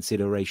into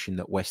consideration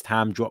that West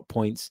Ham dropped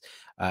points,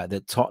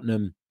 that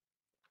Tottenham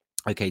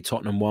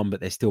won, but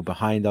they're still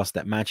behind us,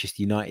 that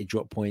Manchester United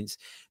dropped points,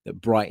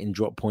 that Brighton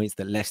dropped points,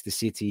 that Leicester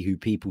City, who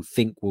people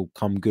think will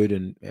come good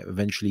and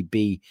eventually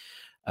be,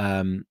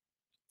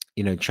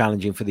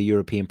 challenging for the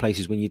European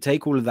places. When you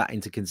take all of that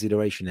into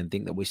consideration and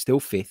think that we're still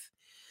fifth,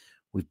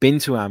 we've been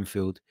to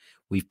Anfield,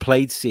 we've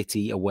played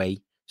City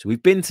away. So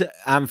we've been to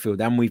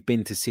Anfield and we've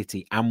been to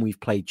City and we've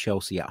played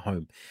Chelsea at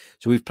home.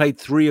 So we've played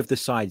three of the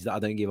sides that I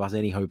don't give us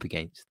any hope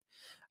against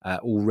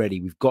already.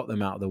 We've got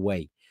them out of the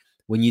way.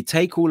 When you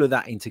take all of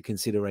that into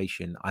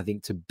consideration, I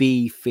think to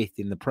be fifth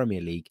in the Premier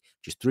League,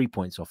 just 3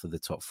 points off of the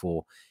top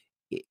four,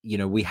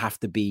 we have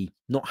to be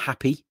not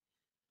happy,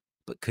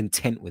 but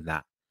content with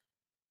that.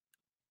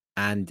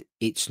 And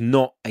it's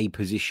not a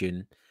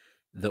position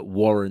that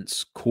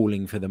warrants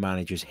calling for the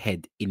manager's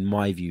head, in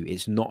my view.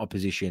 It's not a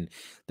position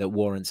that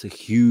warrants a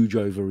huge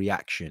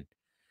overreaction.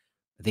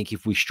 I think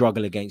if we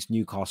struggle against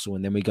Newcastle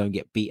and then we go and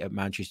get beat at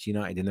Manchester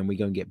United and then we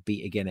go and get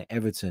beat again at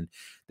Everton,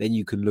 then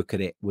you can look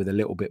at it with a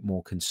little bit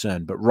more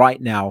concern. But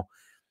right now,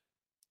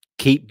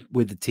 keep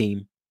with the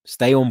team,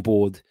 stay on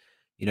board.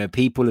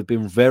 People have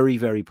been very,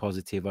 very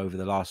positive over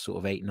the last sort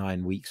of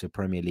 8-9 weeks of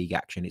Premier League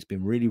action. It's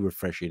been really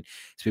refreshing.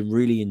 It's been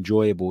really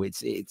enjoyable.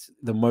 It's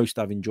the most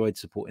I've enjoyed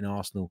supporting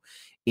Arsenal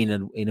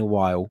in a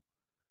while.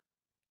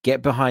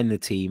 Get behind the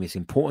team. It's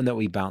important that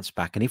we bounce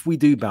back. And if we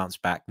do bounce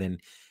back, then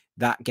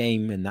that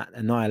game and that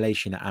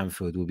annihilation at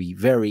Anfield will be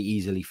very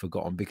easily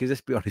forgotten because,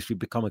 let's be honest, we've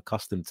become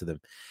accustomed to them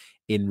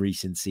in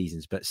recent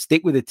seasons. But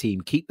stick with the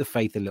team. Keep the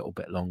faith a little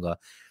bit longer.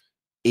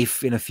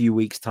 If in a few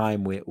weeks'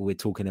 time we're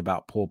talking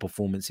about poor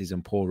performances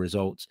and poor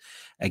results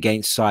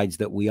against sides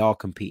that we are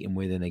competing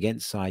with and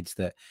against sides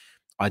that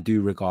I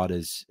do regard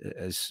as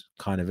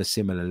kind of a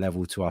similar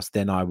level to us,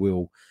 then I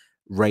will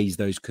raise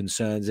those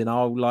concerns and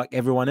I'll, like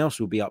everyone else,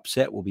 will be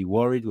upset, will be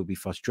worried, will be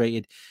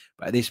frustrated.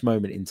 But at this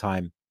moment in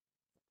time,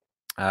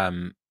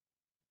 there's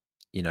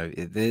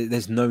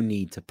no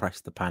need to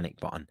press the panic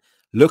button.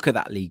 Look at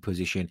that league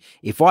position.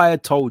 If I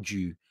had told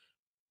you,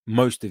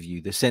 most of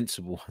you, the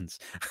sensible ones,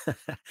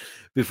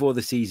 before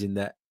the season,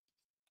 that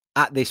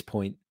at this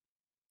point,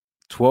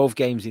 12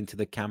 games into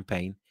the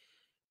campaign,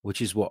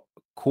 which is what,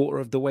 quarter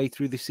of the way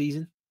through the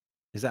season?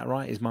 Is that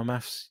right? Is my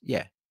maths?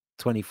 Yeah.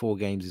 24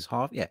 games is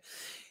half. Yeah.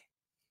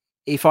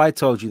 If I had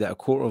told you that a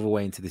quarter of a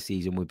way into the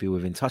season would be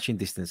within touching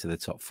distance of the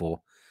top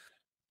four,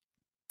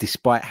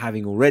 despite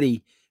having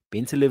already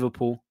been to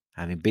Liverpool,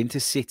 having been to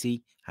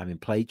City, having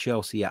played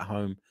Chelsea at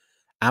home,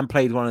 and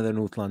played one of the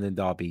North London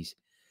derbies,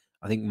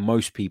 I think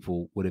most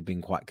people would have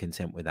been quite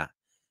content with that.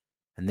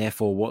 And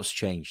therefore, what's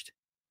changed?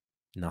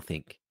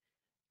 Nothing.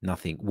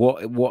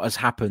 What has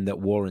happened that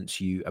warrants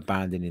you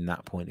abandoning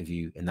that point of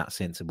view and that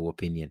sensible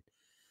opinion?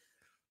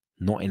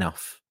 Not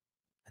enough.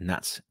 And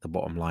that's the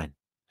bottom line.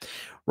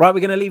 Right,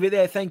 we're going to leave it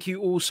there. Thank you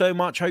all so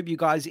much. Hope you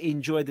guys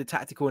enjoyed the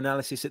tactical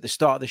analysis at the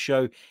start of the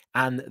show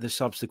and the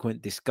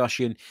subsequent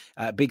discussion.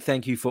 Big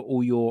thank you for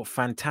all your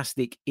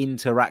fantastic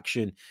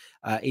interaction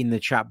in the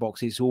chat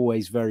box. It's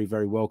always very,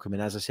 very welcome.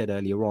 And as I said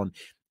earlier on,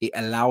 it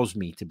allows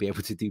me to be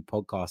able to do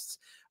podcasts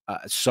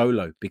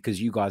solo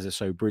because you guys are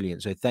so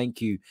brilliant. So thank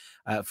you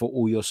for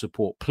all your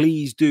support.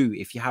 Please do,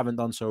 if you haven't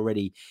done so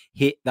already,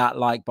 hit that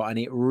like button.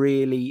 It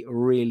really,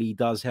 really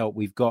does help.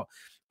 We've got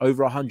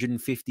over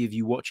 150 of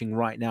you watching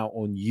right now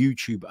on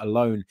YouTube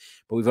alone,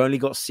 but we've only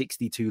got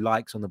 62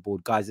 likes on the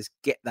board. Guys, let's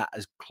get that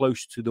as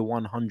close to the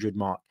 100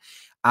 mark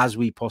as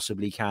we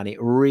possibly can. It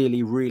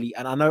really, really,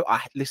 and I know, I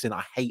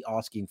hate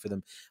asking for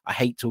them. I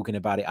hate talking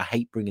about it. I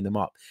hate bringing them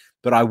up,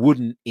 but I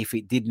wouldn't if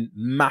it didn't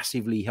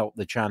massively help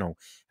the channel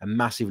and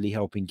massively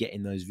help in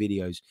getting those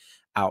videos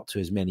out to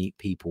as many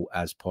people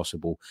as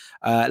possible.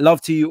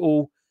 Love to you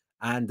all.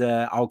 And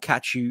I'll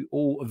catch you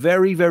all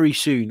very, very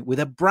soon with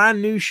a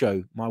brand new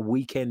show, my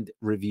weekend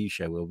review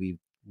show.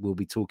 We'll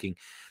be talking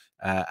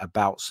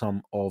about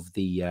some of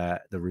the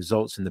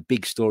results and the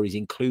big stories,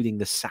 including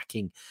the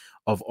sacking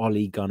of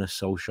Ole Gunnar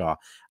Solskjaer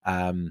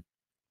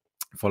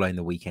following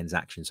the weekend's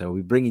action. So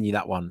we'll be bringing you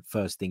that one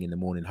first thing in the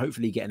morning.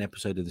 Hopefully get an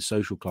episode of the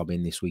Social Club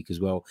in this week as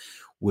well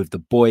with the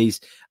boys.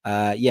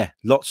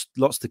 Lots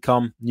to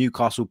come.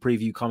 Newcastle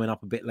preview coming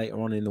up a bit later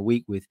on in the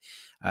week with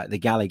the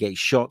Gallagher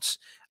shots.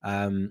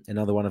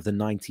 another one of the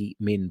 90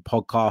 Min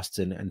podcasts,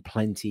 and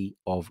plenty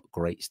of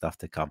great stuff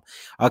to come.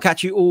 I'll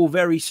catch you all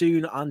very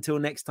soon. Until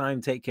next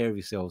time, take care of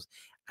yourselves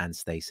and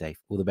stay safe.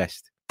 All the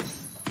best.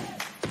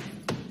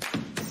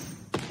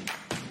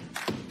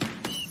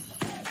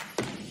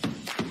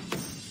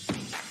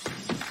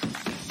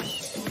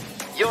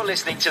 You're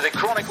listening to the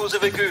Chronicles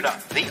of a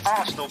Gooner, the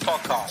Arsenal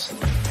podcast.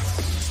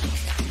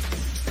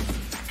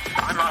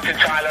 I'm Martin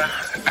Tyler,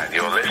 and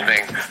you're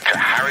listening to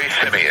Harry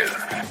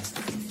Symeou.